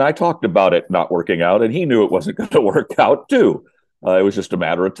 Frankly, he and I talked about it not working out, and he knew it wasn't going to work out too. It was just a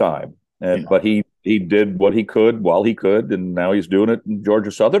matter of time. But he did what he could while he could, and now he's doing it in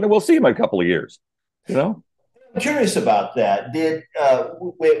Georgia Southern, and we'll see him in a couple of years. I'm curious about that. Did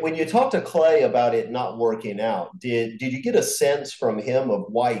when you talked to Clay about it not working out, did you get a sense from him of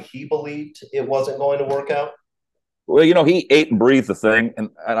why he believed it wasn't going to work out? Well, he ate and breathed the thing,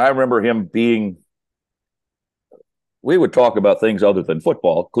 and I remember him being. We would talk about things other than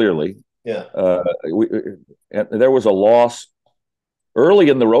football, clearly. Yeah. And there was a loss early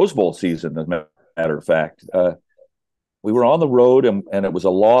in the Rose Bowl season, as a matter of fact. We were on the road, and it was a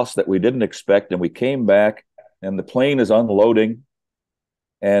loss that we didn't expect, and we came back, and the plane is unloading,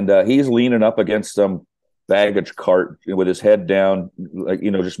 and he's leaning up against some baggage cart with his head down,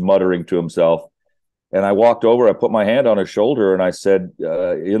 just muttering to himself. And I walked over, I put my hand on his shoulder, and I said,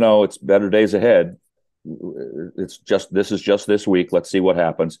 it's better days ahead. This is just this week. Let's see what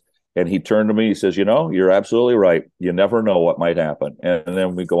happens. And he turned to me. He says, you're absolutely right. You never know what might happen. And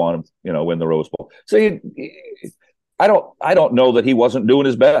then we go on, win the Rose Bowl. So I don't know that he wasn't doing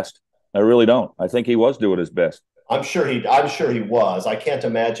his best. I really don't. I think he was doing his best. I'm sure he was. I can't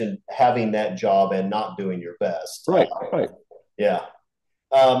imagine having that job and not doing your best. Right. Yeah.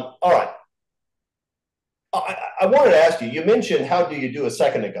 All right. I wanted to ask you. You mentioned how do you do a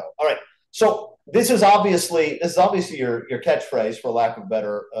second ago. All right. So this is obviously your catchphrase, for lack of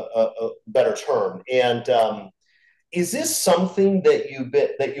a better term. And is this something that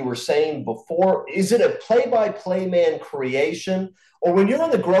you were saying before? Is it a play-by-play man creation, or when you're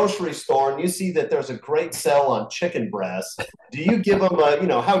in the grocery store and you see that there's a great sale on chicken breasts, do you give them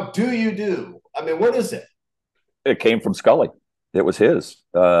how do you do? I mean, what is it? It came from Scully. It was his.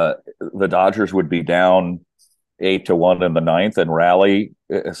 The Dodgers would be down 8-1 in the ninth and rally.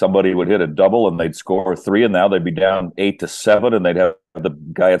 Somebody would hit a double and they'd score 3, and now they'd be down 8-7, and they'd have the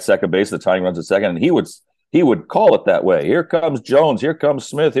guy at second base. The tying runs at second, and he would call it that way. Here comes Jones. Here comes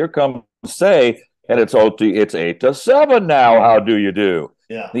Smith. Here comes Say, and it's 8-7 now. How do you do?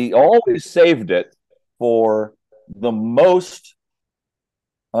 Yeah. He always saved it for the most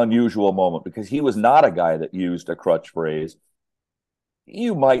unusual moment, because he was not a guy that used a crutch phrase.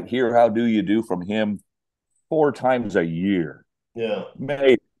 You might hear "how do you do" from him 4 times a year. Yeah.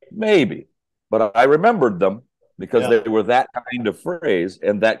 Maybe. but I remembered them because Yeah. they were that kind of phrase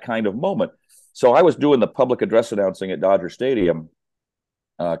and that kind of moment. So I was doing the public address announcing at Dodger Stadium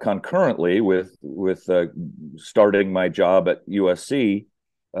concurrently with starting my job at USC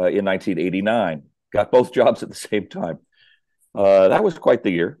in 1989. Got both jobs at the same time. That was quite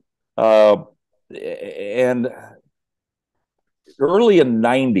the year. And early in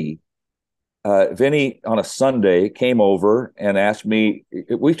 90, Vinny on a Sunday came over and asked me,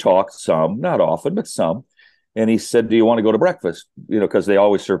 we talked some, not often, but some. And he said, do you want to go to breakfast? Because they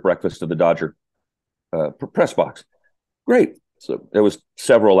always serve breakfast at the Dodger press box. Great. So it was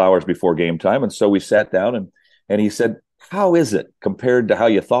several hours before game time. And so we sat down and he said, how is it compared to how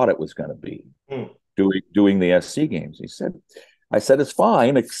you thought it was going to be doing the SC games? I said, it's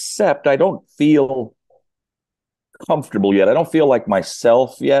fine, except I don't feel comfortable yet. I don't feel like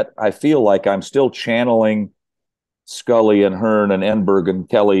myself yet. I feel like I'm still channeling Scully and Hearn and Enberg and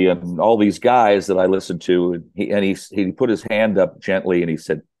Kelly and all these guys that I listened to. He put his hand up gently and he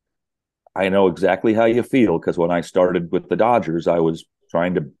said, I know exactly how you feel, because when I started with the Dodgers, I was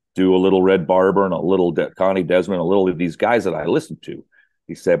trying to do a little Red Barber and a little Connie Desmond, a little of these guys that I listened to.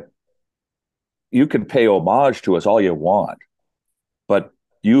 He said, you can pay homage to us all you want, but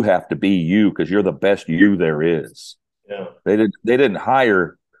you have to be you, because you're the best you there is. Yeah. They didn't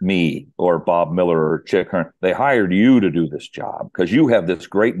hire me or Bob Miller or Chick Hearn. They hired you to do this job because you have this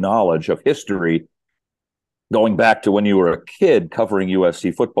great knowledge of history going back to when you were a kid covering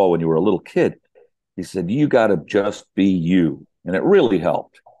USC football when you were a little kid. He said, you got to just be you. And it really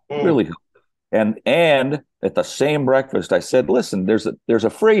helped. Really helped. And at the same breakfast, I said, listen, there's a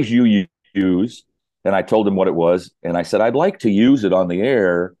phrase you use. And I told him what it was. And I said, I'd like to use it on the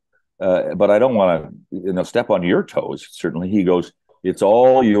air, but I don't want to, step on your toes. Certainly. He goes, it's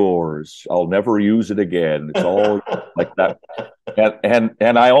all yours. I'll never use it again. It's all like that.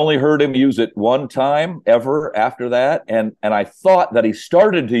 And I only heard him use it one time ever after that. And I thought that he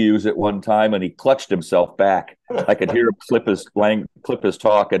started to use it one time and he clutched himself back. I could hear him clip his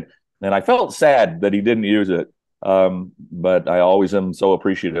talk. And I felt sad that he didn't use it. But I always am so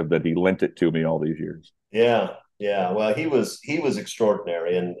appreciative that he lent it to me all these years. Yeah. Yeah. Well, he was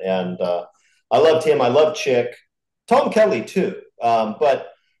extraordinary. And I loved him. I loved Chick. Tom Kelly too. But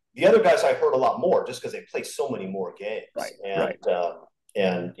the other guys I heard a lot more just because they play so many more games. Right.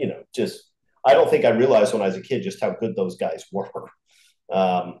 And just I don't think I realized when I was a kid just how good those guys were.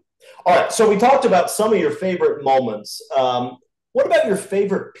 All right. So we talked about some of your favorite moments. What about your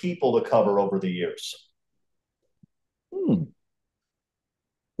favorite people to cover over the years?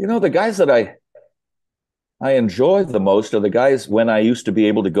 The guys that I enjoy the most are the guys when I used to be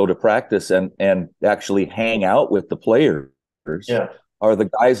able to go to practice and actually hang out with the players. Yeah. Are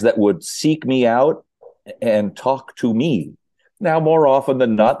the guys that would seek me out and talk to me. Now, more often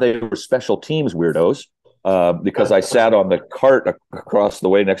than not, they were special teams weirdos because I sat on the cart across the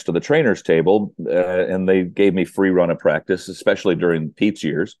way next to the trainer's table, and they gave me free run of practice, especially during Pete's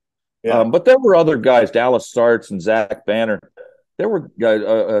years. Yeah. But there were other guys, Dallas Starts and Zach Banner. There were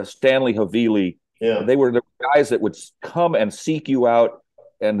Stanley Havili. Yeah. They were the guys that would come and seek you out,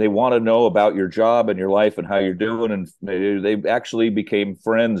 and they want to know about your job and your life and how you're doing. And they actually became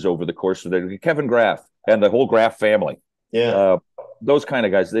friends over the course of their Kevin Graff and the whole Graff family. Yeah. Those kind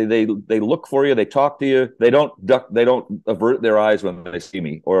of guys, they look for you. They talk to you. They don't duck. They don't avert their eyes when they see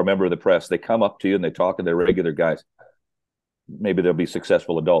me or a member of the press. They come up to you and they talk, and they're regular guys. Maybe they'll be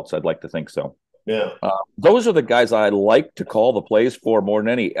successful adults. I'd like to think so. Yeah. Those are the guys I like to call the plays for more than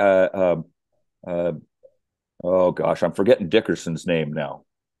any. Oh gosh, I'm forgetting Dickerson's name now.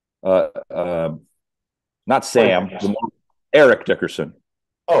 Not Sam, Eric Dickerson.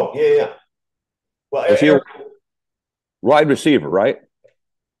 Oh, yeah. Well, was he wide receiver, right?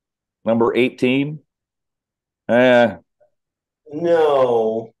 Number 18. No.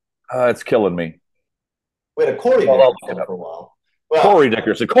 It's killing me. We had a Corey Dickerson for a while. Well, Corey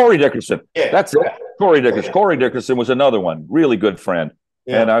Dickerson. Yeah, that's it. Corey Dickerson. Yeah. Corey Dickerson was another one. Really good friend.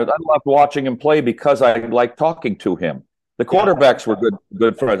 Yeah. And I loved watching him play because I liked talking to him. The quarterbacks were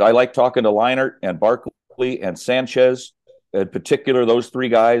good friends. I liked talking to Leinart and Barkley and Sanchez. In particular, those three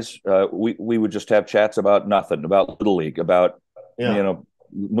guys, we would just have chats about nothing, about Little League, about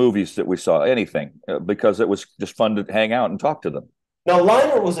movies that we saw, anything, because it was just fun to hang out and talk to them. Now,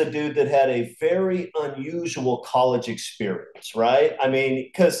 Leinart was a dude that had a very unusual college experience, right? I mean,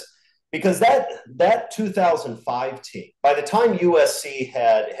 because that 2005 team, by the time USC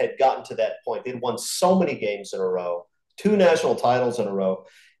had gotten to that point, they'd won so many games in a row, 2 national titles in a row.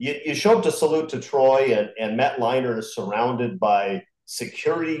 You show up to salute to Troy, and Matt Leinart is surrounded by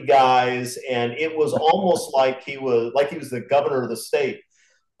security guys, and it was almost like he was the governor of the state.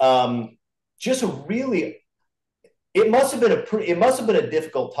 just really, it must have been a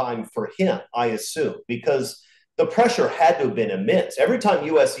difficult time for him, I assume, because the pressure had to have been immense. Every time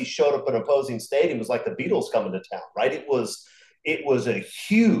USC showed up in an opposing stadium, it was like the Beatles coming to town, right? It was a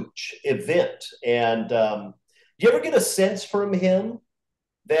huge event. And do you ever get a sense from him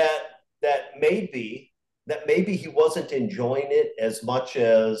that maybe he wasn't enjoying it as much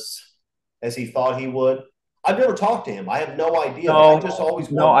as he thought he would? I've never talked to him. I have no idea. No, I just always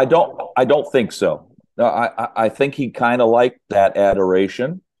no, wondered. I don't think so. No, I think he kind of liked that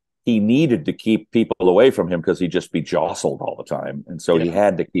adoration. He needed to keep people away from him because he'd just be jostled all the time, and so he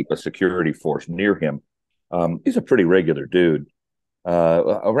had to keep a security force near him. He's a pretty regular dude.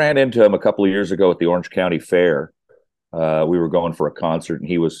 I ran into him a couple of years ago at the Orange County Fair. We were going for a concert, and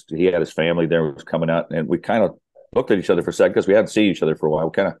he had his family there, was coming out, and we kind of looked at each other for a second because we hadn't seen each other for a while.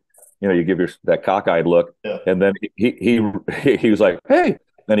 We kind of, you give that cockeyed look, and then he was like, "Hey,"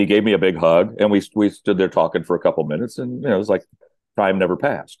 then he gave me a big hug, and we stood there talking for a couple minutes, and it was like time never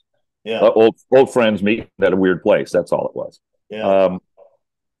passed. Yeah, old friends meet at a weird place. That's all it was. Yeah.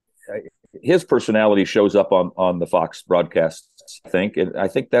 His personality shows up on the Fox broadcasts, I think, and I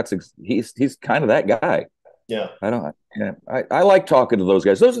think he's kind of that guy. Yeah, I like talking to those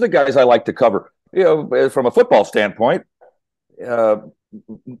guys. Those are the guys I like to cover. From a football standpoint, 90%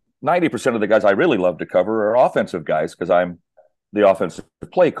 of the guys I really love to cover are offensive guys because I'm the offensive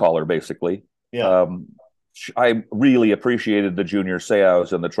play caller, basically. Yeah. I really appreciated the Junior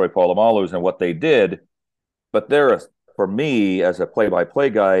Seaus and the Troy Polomalus and what they did, but for me as a play-by-play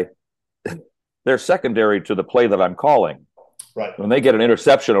guy, they're secondary to the play that I'm calling. Right. When they get an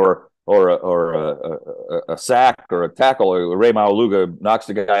interception or a sack or a tackle, or Ray Maualuga knocks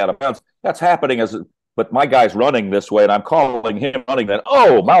the guy out of bounds, that's happening but my guy's running this way and I'm calling him running that.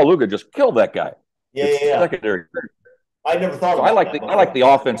 Oh, Maualuga just killed that guy. Yeah. Secondary. I never thought. So I like the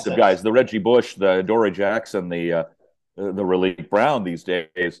offensive guys, the Reggie Bush, the Dory Jackson, the Raleek Brown these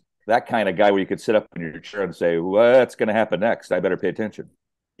days. That kind of guy where you could sit up in your chair and say, "What's going to happen next? I better pay attention."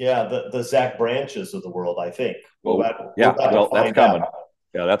 Yeah, the Zach Branches of the world, I think. That's coming.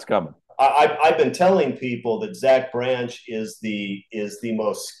 Yeah, that's coming. I've been telling people that Zach Branch is the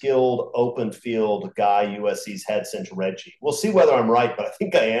most skilled open field guy USC's had since Reggie. We'll see whether I'm right, but I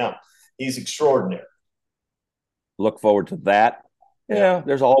think I am. He's extraordinary. Look forward to that. Yeah,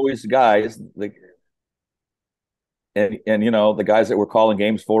 there's always guys and the guys that we're calling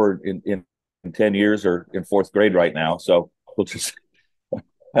games for in 10 years are in fourth grade right now. So we'll just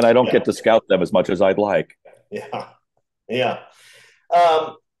and I don't get to scout them as much as I'd like. Yeah.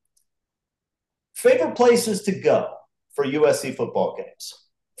 Favorite places to go for USC football games?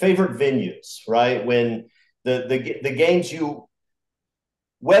 Favorite venues, right? When the games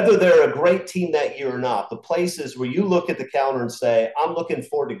whether they're a great team that year or not, the places where you look at the calendar and say, I'm looking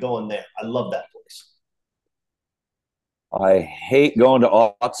forward to going there. I love that place. I hate going to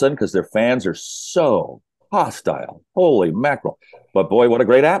Autzen because their fans are so hostile. Holy mackerel. But boy, what a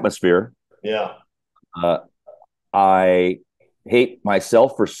great atmosphere. Yeah. I hate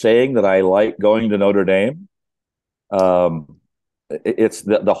myself for saying that I like going to Notre Dame. It's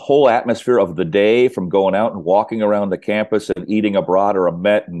the whole atmosphere of the day, from going out and walking around the campus and eating a brat or a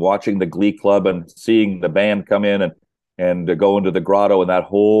met and watching the Glee Club and seeing the band come in and go into the grotto and that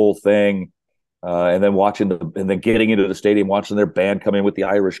whole thing. And then getting into the stadium, watching their band come in with the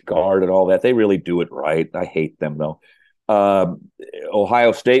Irish Guard and all that. They really do it right. I hate them though.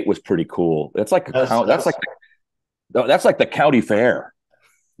 Ohio State was pretty cool. That's like the county fair.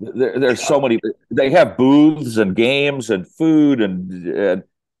 There's so many. They have booths and games and food and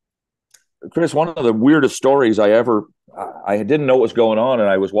Chris. One of the weirdest stories I didn't know what was going on, and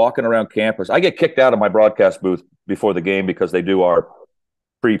I was walking around campus. I get kicked out of my broadcast booth before the game because they do our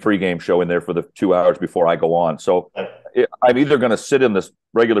pre-game show in there for the 2 hours before I go on. So I'm either going to sit in this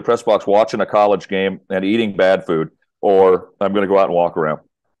regular press box watching a college game and eating bad food, or I'm going to go out and walk around.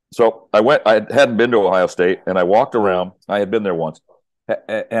 So I hadn't been to Ohio State, and I walked around. I had been there once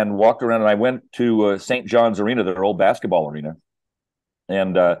and walked around, and I went to St. John's Arena, their old basketball arena.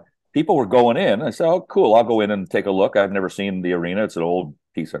 And people were going in. I said, oh, cool, I'll go in and take a look. I've never seen the arena. It's an old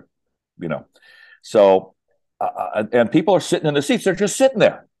piece of, So, and people are sitting in the seats. They're just sitting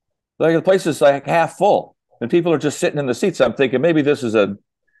there. Like the place is like half full, and people are just sitting in the seats. I'm thinking maybe this is a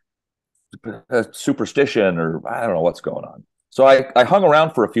superstition, or I don't know what's going on. So I hung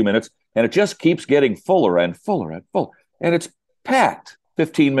around for a few minutes, and it just keeps getting fuller and fuller and fuller. And it's packed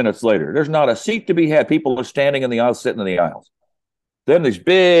 15 minutes later. There's not a seat to be had. People are standing in the aisles, sitting in the aisles. Then these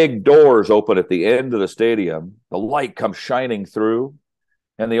big doors open at the end of the stadium. The light comes shining through,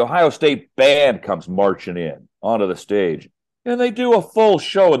 and the Ohio State band comes marching in onto the stage. And they do a full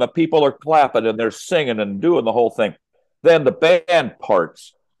show, and the people are clapping and they're singing and doing the whole thing. Then the band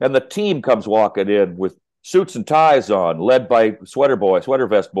parts, and the team comes walking in with suits and ties on, led by sweater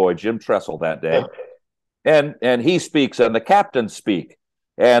vest boy Jim Tressel that day. And he speaks, and the captains speak.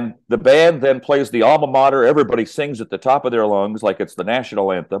 And the band then plays the alma mater. Everybody sings at the top of their lungs like it's the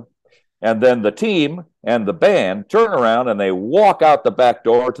national anthem. And then the team and the band turn around and they walk out the back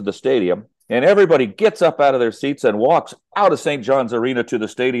door to the stadium. And everybody gets up out of their seats and walks out of St. John's Arena to the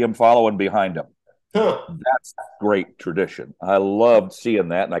stadium following behind them. Huh. That's great tradition. I loved seeing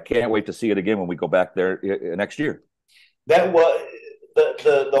that, and I can't wait to see it again when we go back there next year. That was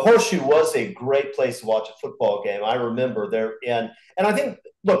the Horseshoe was a great place to watch a football game. I remember there, and I think,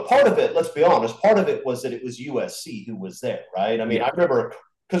 look, part of it, let's be honest, part of it was that it was USC who was there, right? I mean, yeah. I remember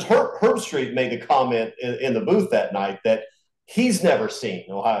because Herb Street made the comment in the booth that night that he's never seen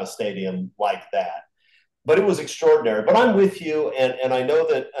Ohio Stadium like that. But it was extraordinary. But I'm with you, and I know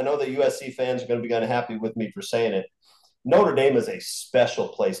that USC fans are going to be kind of happy with me for saying it. Notre Dame is a special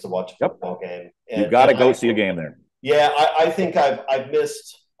place to watch a football game. And, you've got to go see a game there. Yeah, I think I've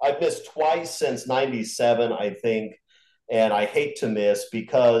missed twice since '97, I think, and I hate to miss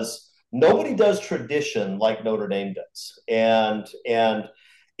because nobody does tradition like Notre Dame does. And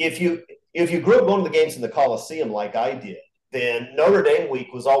if you grew up going to the games in the Coliseum like I did, then Notre Dame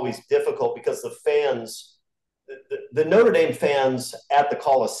week was always difficult because the fans, the Notre Dame fans at the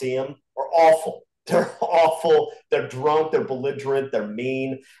Coliseum are awful. They're awful. They're drunk. They're belligerent. They're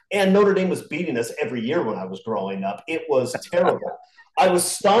mean. And Notre Dame was beating us every year when I was growing up. It was terrible. I was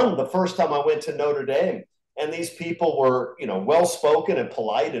stunned the first time I went to Notre Dame. And these people were, well-spoken and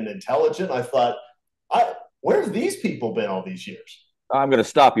polite and intelligent. I thought, where's these people been all these years? I'm going to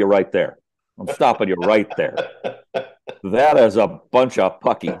stop you right there. I'm stopping you right there. That is a bunch of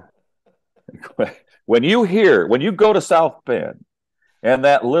pucky. When you go to South Bend and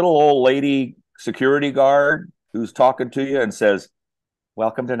that little old lady security guard who's talking to you and says,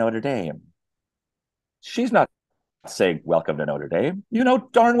 "Welcome to Notre Dame," she's not saying "Welcome to Notre Dame." You know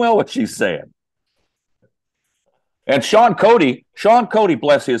darn well what she's saying. And Sean Cody,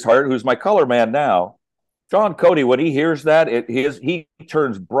 bless his heart, who's my color man now, Sean Cody, when he hears that, he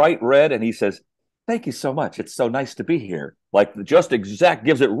turns bright red and he says, "Thank you so much. It's so nice to be here." Like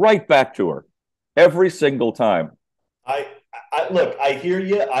gives it right back to her every single time. Look, I hear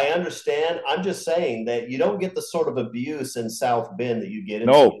you. I understand. I'm just saying that you don't get the sort of abuse in South Bend that you get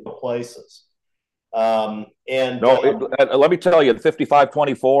in some places. Let me tell you,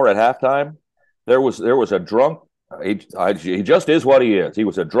 55-24 at halftime, there was a drunk. He just is what he is. He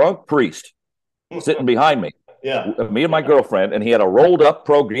was a drunk priest sitting behind me. Yeah, me and my girlfriend, and he had a rolled up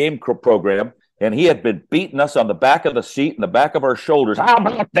game program. And he had been beating us on the back of the seat and the back of our shoulders. How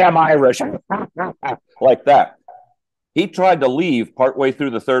about them Irish? Like that. He tried to leave partway through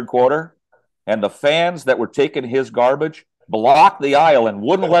the third quarter, and the fans that were taking his garbage blocked the aisle and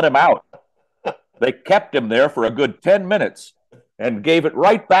wouldn't let him out. They kept him there for a good 10 minutes and gave it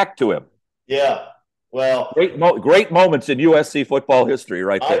right back to him. Yeah. Well, great moments in USC football history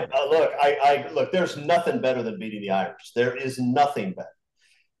right there. Look, there's nothing better than beating the Irish. There is nothing better.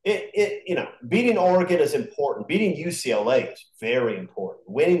 Beating Oregon is important. Beating UCLA is very important.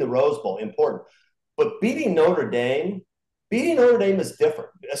 Winning the Rose Bowl, important. But beating Notre Dame is different,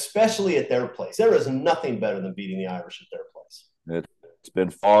 especially at their place. There is nothing better than beating the Irish at their place. It's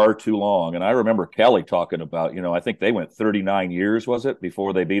been far too long. And I remember Kelly talking about, I think they went 39 years, was it,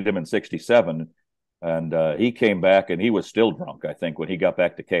 before they beat him in 67. And he came back and he was still drunk, I think, when he got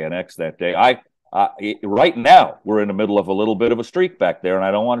back to KNX that day. Right now, we're in the middle of a little bit of a streak back there, and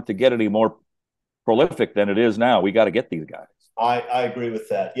I don't want it to get any more prolific than it is now. We got to get these guys. I agree with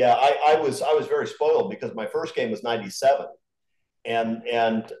that. Yeah, I was very spoiled because my first game was '97, and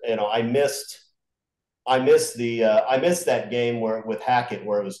I missed that game with Hackett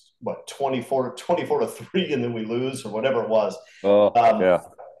where it was 24 to 3, and then we lose or whatever it was. Yeah.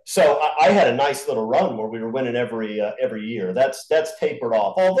 So I had a nice little run where we were winning every year. That's tapered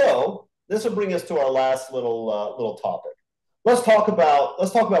off, although. This will bring us to our last little topic. Let's talk about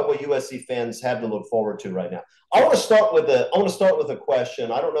what USC fans have to look forward to right now. I want to start with a question.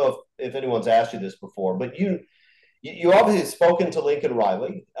 I don't know if anyone's asked you this before, but you obviously spoken to Lincoln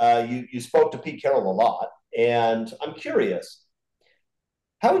Riley. You spoke to Pete Carroll a lot, and I'm curious,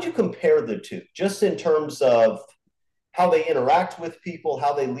 how would you compare the two, just in terms of how they interact with people,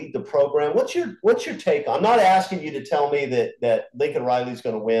 how they lead the program? What's your take? I'm not asking you to tell me that Lincoln Riley's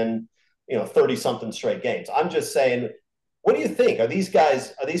going to win 30-something straight games. I'm just saying, what do you think? Are these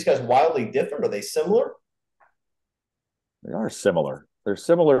guys wildly different? Are they similar? They are similar. They're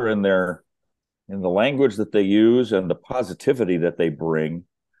similar in their and the language that they use and the positivity that they bring.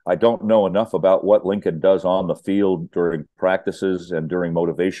 I don't know enough about what Lincoln does on the field during practices and during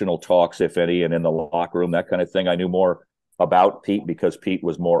motivational talks, if any, and in the locker room, that kind of thing. I knew more about Pete because Pete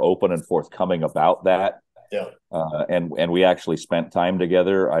was more open and forthcoming about that. Yeah. And we actually spent time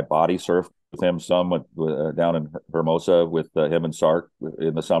together. I body surfed with him some down in Hermosa with him and Sark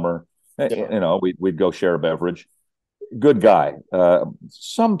in the summer. Yeah. We'd go share a beverage. Good guy.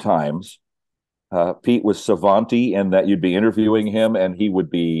 Sometimes Pete was savanty in that you'd be interviewing him and he'd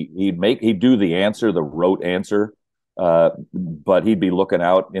do the answer, the rote answer, but he'd be looking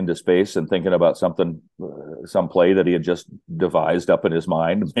out into space and thinking about something, some play that he had just devised up in his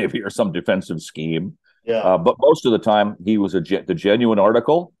mind, maybe, or some defensive scheme. Yeah. But most of the time he was the genuine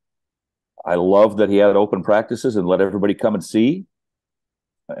article. I love that he had open practices and let everybody come and see.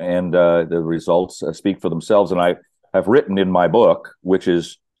 And the results speak for themselves. And I've written in my book, which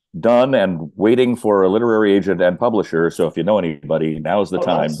is done and waiting for a literary agent and publisher. So if you know anybody, now's the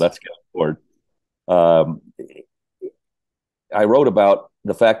time. Nice. Let's get on board. I wrote about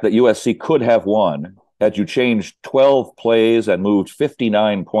the fact that USC could have won had you changed 12 plays and moved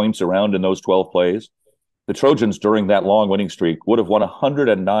 59 points around in those 12 plays. The Trojans, during that long winning streak, would have won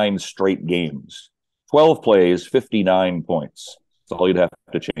 109 straight games. 12 plays, 59 points. That's all you'd have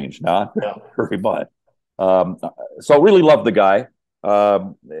to change. Not very much. So really love the guy.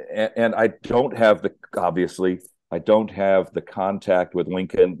 And I don't have I don't have the contact with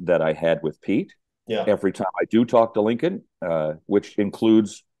Lincoln that I had with Pete. Yeah. Every time I do talk to Lincoln, which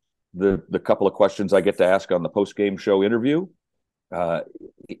includes the couple of questions I get to ask on the post-game show interview,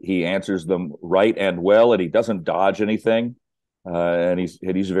 he answers them right and well, and he doesn't dodge anything. And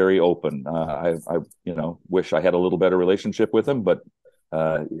he's very open. I wish I had a little better relationship with him, but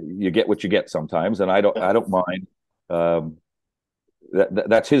you get what you get sometimes, and I don't mind.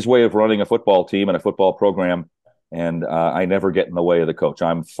 That's his way of running a football team and a football program, and I never get in the way of the coach.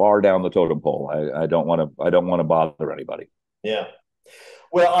 I'm far down the totem pole. I don't want to bother anybody. Yeah.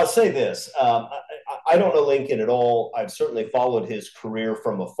 Well, I'll say this. I don't know Lincoln at all. I've certainly followed his career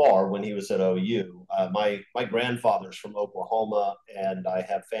from afar when he was at OU. My grandfather's from Oklahoma, and I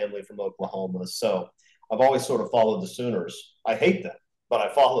have family from Oklahoma. So I've always sort of followed the Sooners. I hate them, but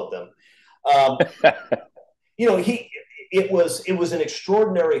I followed them. It was an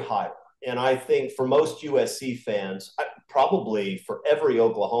extraordinary hire. And I think for most USC fans, probably for every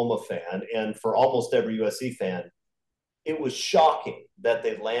Oklahoma fan and for almost every USC fan, it was shocking that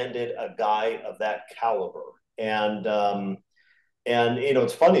they landed a guy of that caliber. And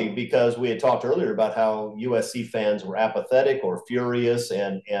it's funny because we had talked earlier about how USC fans were apathetic or furious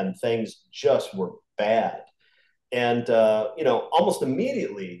and things just were bad. And, almost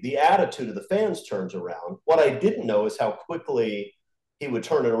immediately the attitude of the fans turns around. What I didn't know is how quickly he would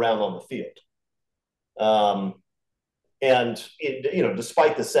turn it around on the field.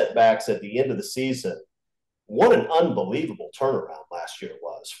 Despite the setbacks at the end of the season, what an unbelievable turnaround last year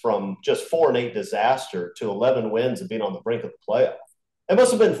was, from just 4-8 disaster to 11 wins and being on the brink of the playoff. It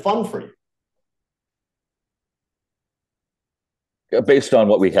must have been fun for you. Based on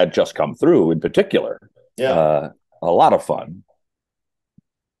what we had just come through in particular. Yeah. A lot of fun.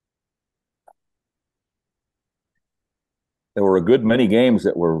 There were a good many games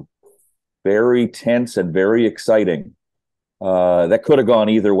that were very tense and very exciting. That could have gone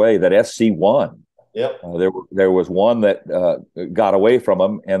either way, that SC won. Yep. There was one that got away from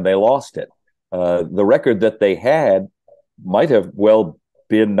them and they lost it. The record that they had might have well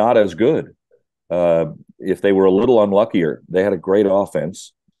been not as good if they were a little unluckier. They had a great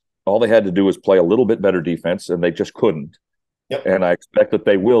offense. All they had to do was play a little bit better defense, and they just couldn't. Yep. And I expect that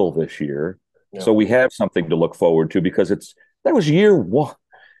they will this year. Yep. So we have something to look forward to because that was year one.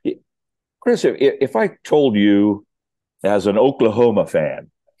 Chris, if I told you as an Oklahoma fan,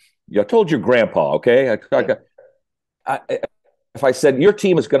 I told your grandpa, okay? If I said your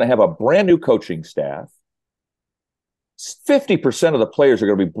team is going to have a brand new coaching staff, 50% of the players are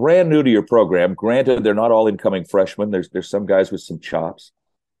going to be brand new to your program. Granted, they're not all incoming freshmen. There's some guys with some chops,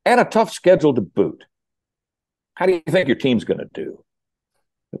 and a tough schedule to boot. How do you think your team's going to do?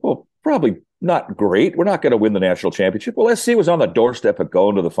 Well, probably not great. We're not going to win the national championship. Well, SC was on the doorstep of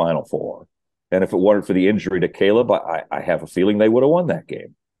going to the Final Four. And if it weren't for the injury to Caleb, I have a feeling they would have won that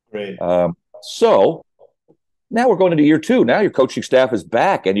game. Great. So now we're going into year two. Now your coaching staff is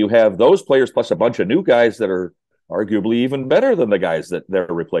back, and you have those players plus a bunch of new guys that are arguably even better than the guys that they're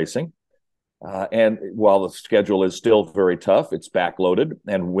replacing. And while the schedule is still very tough, it's backloaded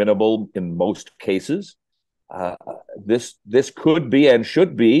and winnable in most cases. This could be and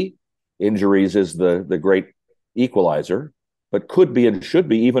should be, injuries is the great equalizer, but could be and should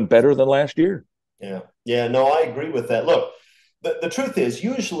be even better than last year. Yeah. Yeah. No, I agree with that. Look, the truth is,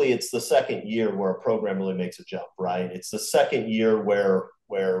 usually it's the second year where a program really makes a jump, right? It's the second year where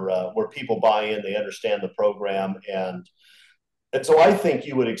people buy in, they understand the program, and so I think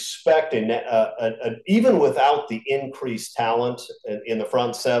you would expect, even without the increased talent in the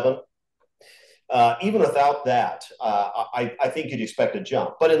front seven, even without that, I think you'd expect a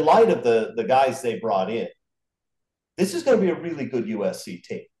jump. But in light of the guys they brought in, this is going to be a really good USC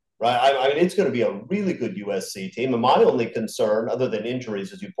team, right? I mean, it's going to be a really good USC team. And my only concern, other than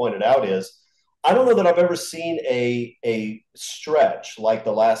injuries, as you pointed out, is I don't know that I've ever seen a stretch like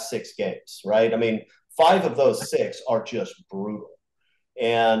the last 6 games, right? I mean, 5 of those 6 are just brutal.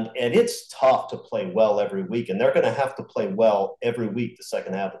 And it's tough to play well every week, and they're going to have to play well every week the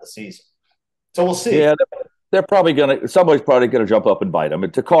second half of the season. So we'll see. Yeah, they're probably going to, somebody's probably going to jump up and bite them.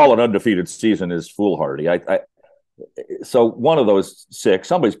 To call an undefeated season is foolhardy. So one of those 6,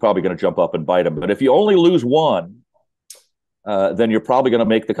 somebody's probably going to jump up and bite them. But if you only lose one, then you're probably going to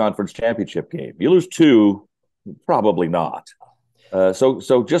make the conference championship game. You lose 2, probably not.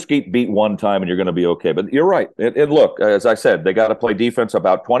 So just get beat one time and you're going to be okay. But you're right. And look, as I said, they got to play defense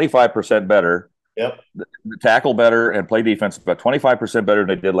about 25% better. Yep. Tackle better and play defense about 25% better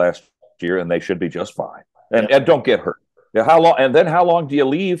than they did last year, and they should be just fine. And don't get hurt. Now, how long do you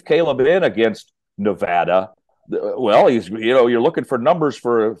leave Caleb in against Nevada? Well, you're looking for numbers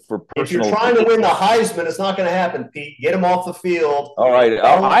for personal. If you're trying to win the Heisman, it's not going to happen, Pete. Get him off the field. All right,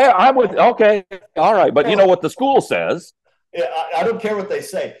 I'm with. Okay, all right, but you know what the school says. Yeah, I don't care what they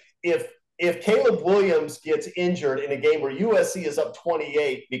say. If Caleb Williams gets injured in a game where USC is up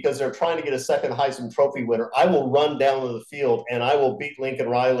 28 because they're trying to get a second Heisman Trophy winner, I will run down to the field and I will beat Lincoln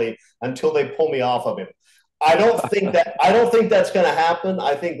Riley until they pull me off of him. I don't think that's going to happen.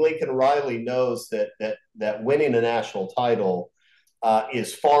 I think Lincoln Riley knows that winning a national title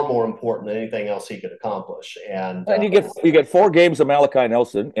is far more important than anything else he could accomplish. And you get 4 games of Malachi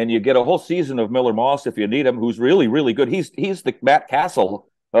Nelson, and you get a whole season of Miller Moss if you need him, who's really, really good. He's the Matt Castle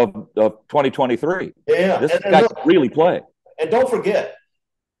of 2023. Yeah, this guy can really play. And don't forget,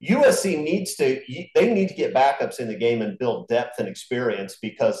 USC needs to get backups in the game and build depth and experience,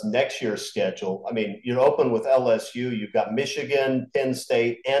 because next year's schedule, I mean, you open with LSU, you've got Michigan, Penn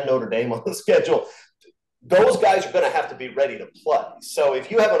State, and Notre Dame on the schedule. Those guys are going to have to be ready to play. So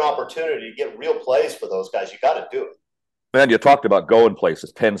if you have an opportunity to get real plays for those guys, you got to do it. Man, you talked about going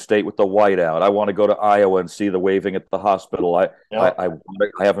places. Penn State with the whiteout. I want to go to Iowa and see the waving at the hospital. I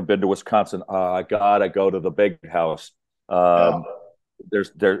haven't been to Wisconsin. I gotta go to the big house.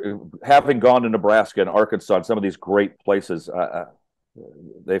 Having gone to Nebraska and Arkansas and some of these great places,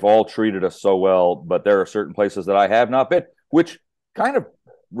 they've all treated us so well. But there are certain places that I have not been, which kind of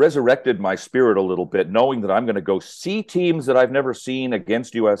resurrected my spirit a little bit, knowing that I'm going to go see teams that I've never seen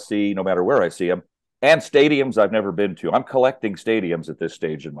against USC, no matter where I see them, and stadiums I've never been to. I'm collecting stadiums at this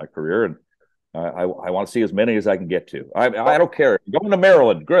stage in my career, and I want to see as many as I can get to. I don't care. I'm going to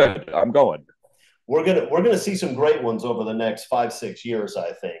Maryland. Good. I'm going. We're gonna see some great ones over the next 5-6 years,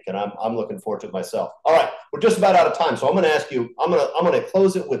 I think, and I'm looking forward to it myself. All right, we're just about out of time, so I'm going to ask you. I'm going to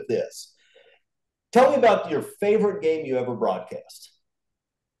close it with this. Tell me about your favorite game you ever broadcast.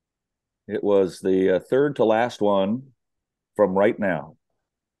 It was the third to last one from right now.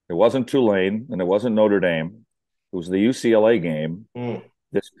 It wasn't Tulane and it wasn't Notre Dame. It was the UCLA game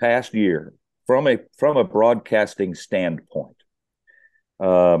this past year from a broadcasting standpoint.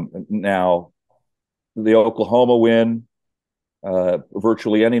 Now, the Oklahoma win,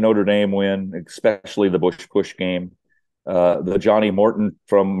 virtually any Notre Dame win, especially the Bush push game, the Johnny Morton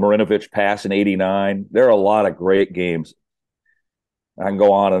from Marinovich pass in '89. There are a lot of great games. I can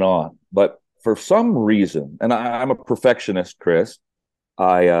go on and on. But for some reason, and I'm a perfectionist, Chris,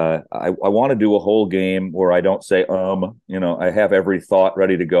 I want to do a whole game where I don't say, I have every thought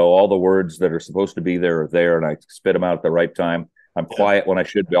ready to go. All the words that are supposed to be there are there, and I spit them out at the right time. I'm quiet when I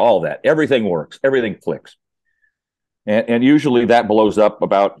should be, all that. Everything works. Everything clicks. And usually that blows up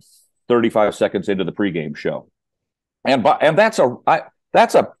about 35 seconds into the pregame show. And that's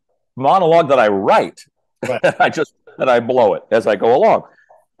a monologue that I write. Right. I blow it as I go along.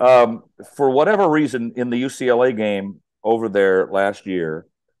 For whatever reason, in the UCLA game over there last year,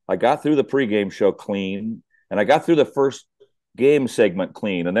 I got through the pregame show clean, and I got through the first game segment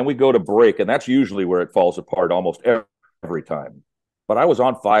clean, and then we go to break, and that's usually where it falls apart almost every time. But I was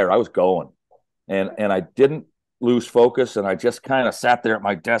on fire. I was going, and I didn't lose focus, and I just kind of sat there at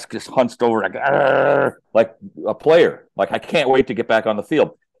my desk, just hunched over like a player. Like, I can't wait to get back on the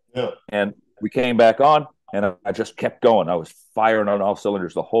field. Yeah. And we came back on, and I just kept going. I was firing on all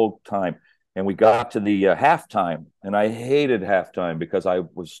cylinders the whole time. and we got to the halftime, and I hated halftime because I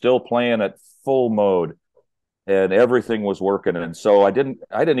was still playing at full mode and everything was working. And so I didn't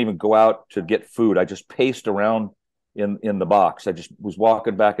even go out to get food. I just paced around in the box. I just was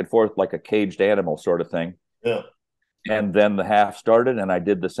walking back and forth like a caged animal sort of thing. Yeah. And then the half started, and I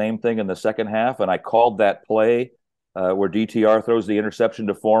did the same thing in the second half. And I called that play where DTR throws the interception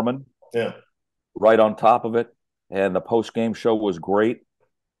to Foreman. Yeah. Right on top of it. And the post game show was great.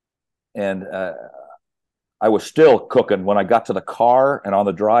 And I was still cooking when I got to the car and on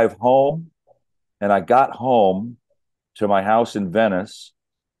the drive home. And I got home to my house in Venice,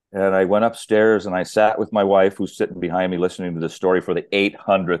 and I went upstairs and I sat with my wife, who's sitting behind me listening to the story for the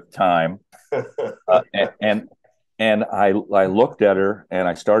 800th time. And I looked at her and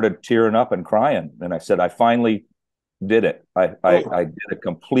I started tearing up and crying. And I said, I finally did it. I did a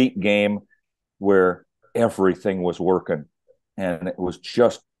complete game where everything was working, and it was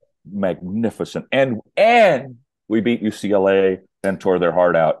just magnificent. And we beat UCLA and tore their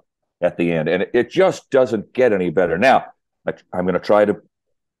heart out at the end. And it just doesn't get any better. Now, I'm going to try to,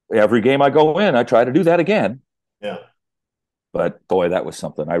 every game I go in, I try to do that again. Yeah. But boy, that was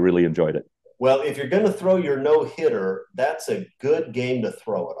something. I really enjoyed it. Well, if you're going to throw your no-hitter, that's a good game to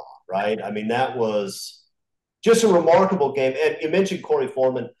throw it on, right? I mean, that was just a remarkable game. And you mentioned Corey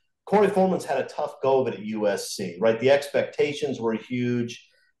Foreman. Corey Foreman's had a tough go of it at USC, right? The expectations were huge.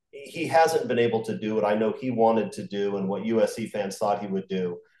 He hasn't been able to do what I know he wanted to do and what USC fans thought he would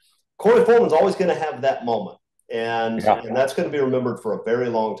do. Corey Foreman's always going to have that moment, and that's going to be remembered for a very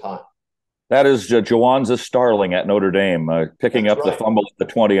long time. That is Jawanza Starling at Notre Dame, picking up the fumble at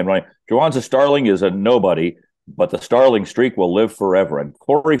the 20 and running. Jawanza Starling is a nobody, but the Starling streak will live forever. And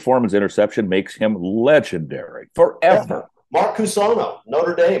Corey Foreman's interception makes him legendary forever. Yeah. Mark Cusano,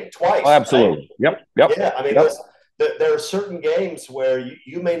 Notre Dame, twice. Oh, absolutely. Right? Yep. Yeah, I mean, there are certain games where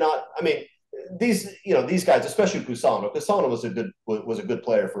you may not. I mean, these guys, especially Cusano. Cusano was a good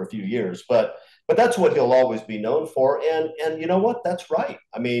player for a few years, but that's what he'll always be known for. And you know what? That's right.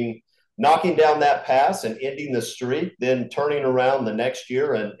 I mean, knocking down that pass and ending the streak, then turning around the next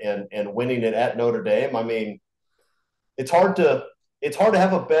year and winning it at Notre Dame. I mean, it's hard to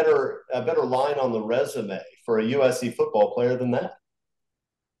have a better line on the resume for a USC football player than that.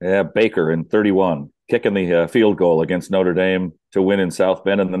 Yeah, Baker in 31, kicking the field goal against Notre Dame to win in South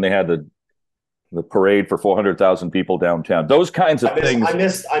Bend, and then they had the parade for 400,000 people downtown. Those kinds of things. I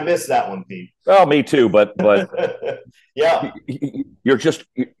missed that one, Pete. Well, me too, but yeah, you're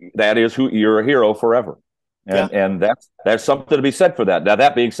a hero forever. And that's something to be said for that. Now,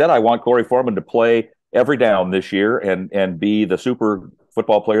 that being said, I want Corey Foreman to play every down this year and be the super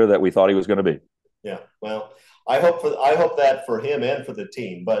football player that we thought he was going to be. Yeah. Well, I hope that for him and for the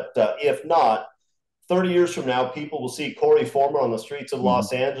team, but if not, 30 years from now, people will see Corey Foreman on the streets of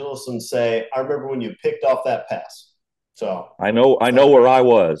Los Angeles and say, I remember when you picked off that pass. So I know where I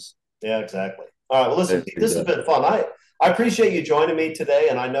was. Yeah, exactly. All right. Well, listen, this has been fun. I appreciate you joining me today.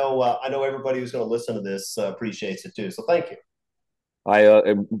 And I know everybody who's going to listen to this appreciates it too. So thank you. I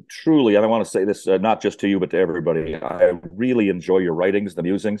am truly, and I want to say this not just to you, but to everybody. I really enjoy your writings, the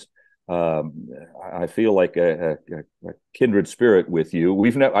musings. I feel like a kindred spirit with you.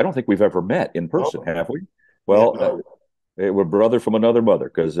 I don't think we've ever met in person, have we? Well, we're brother from another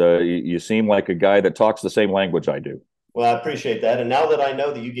mother, because you seem like a guy that talks the same language I do. Well, I appreciate that. And now that I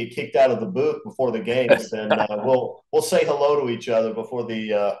know that you get kicked out of the booth before the games, then we'll say hello to each other before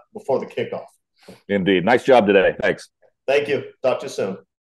the kickoff. Indeed. Nice job today. Thanks. Thank you. Talk to you soon.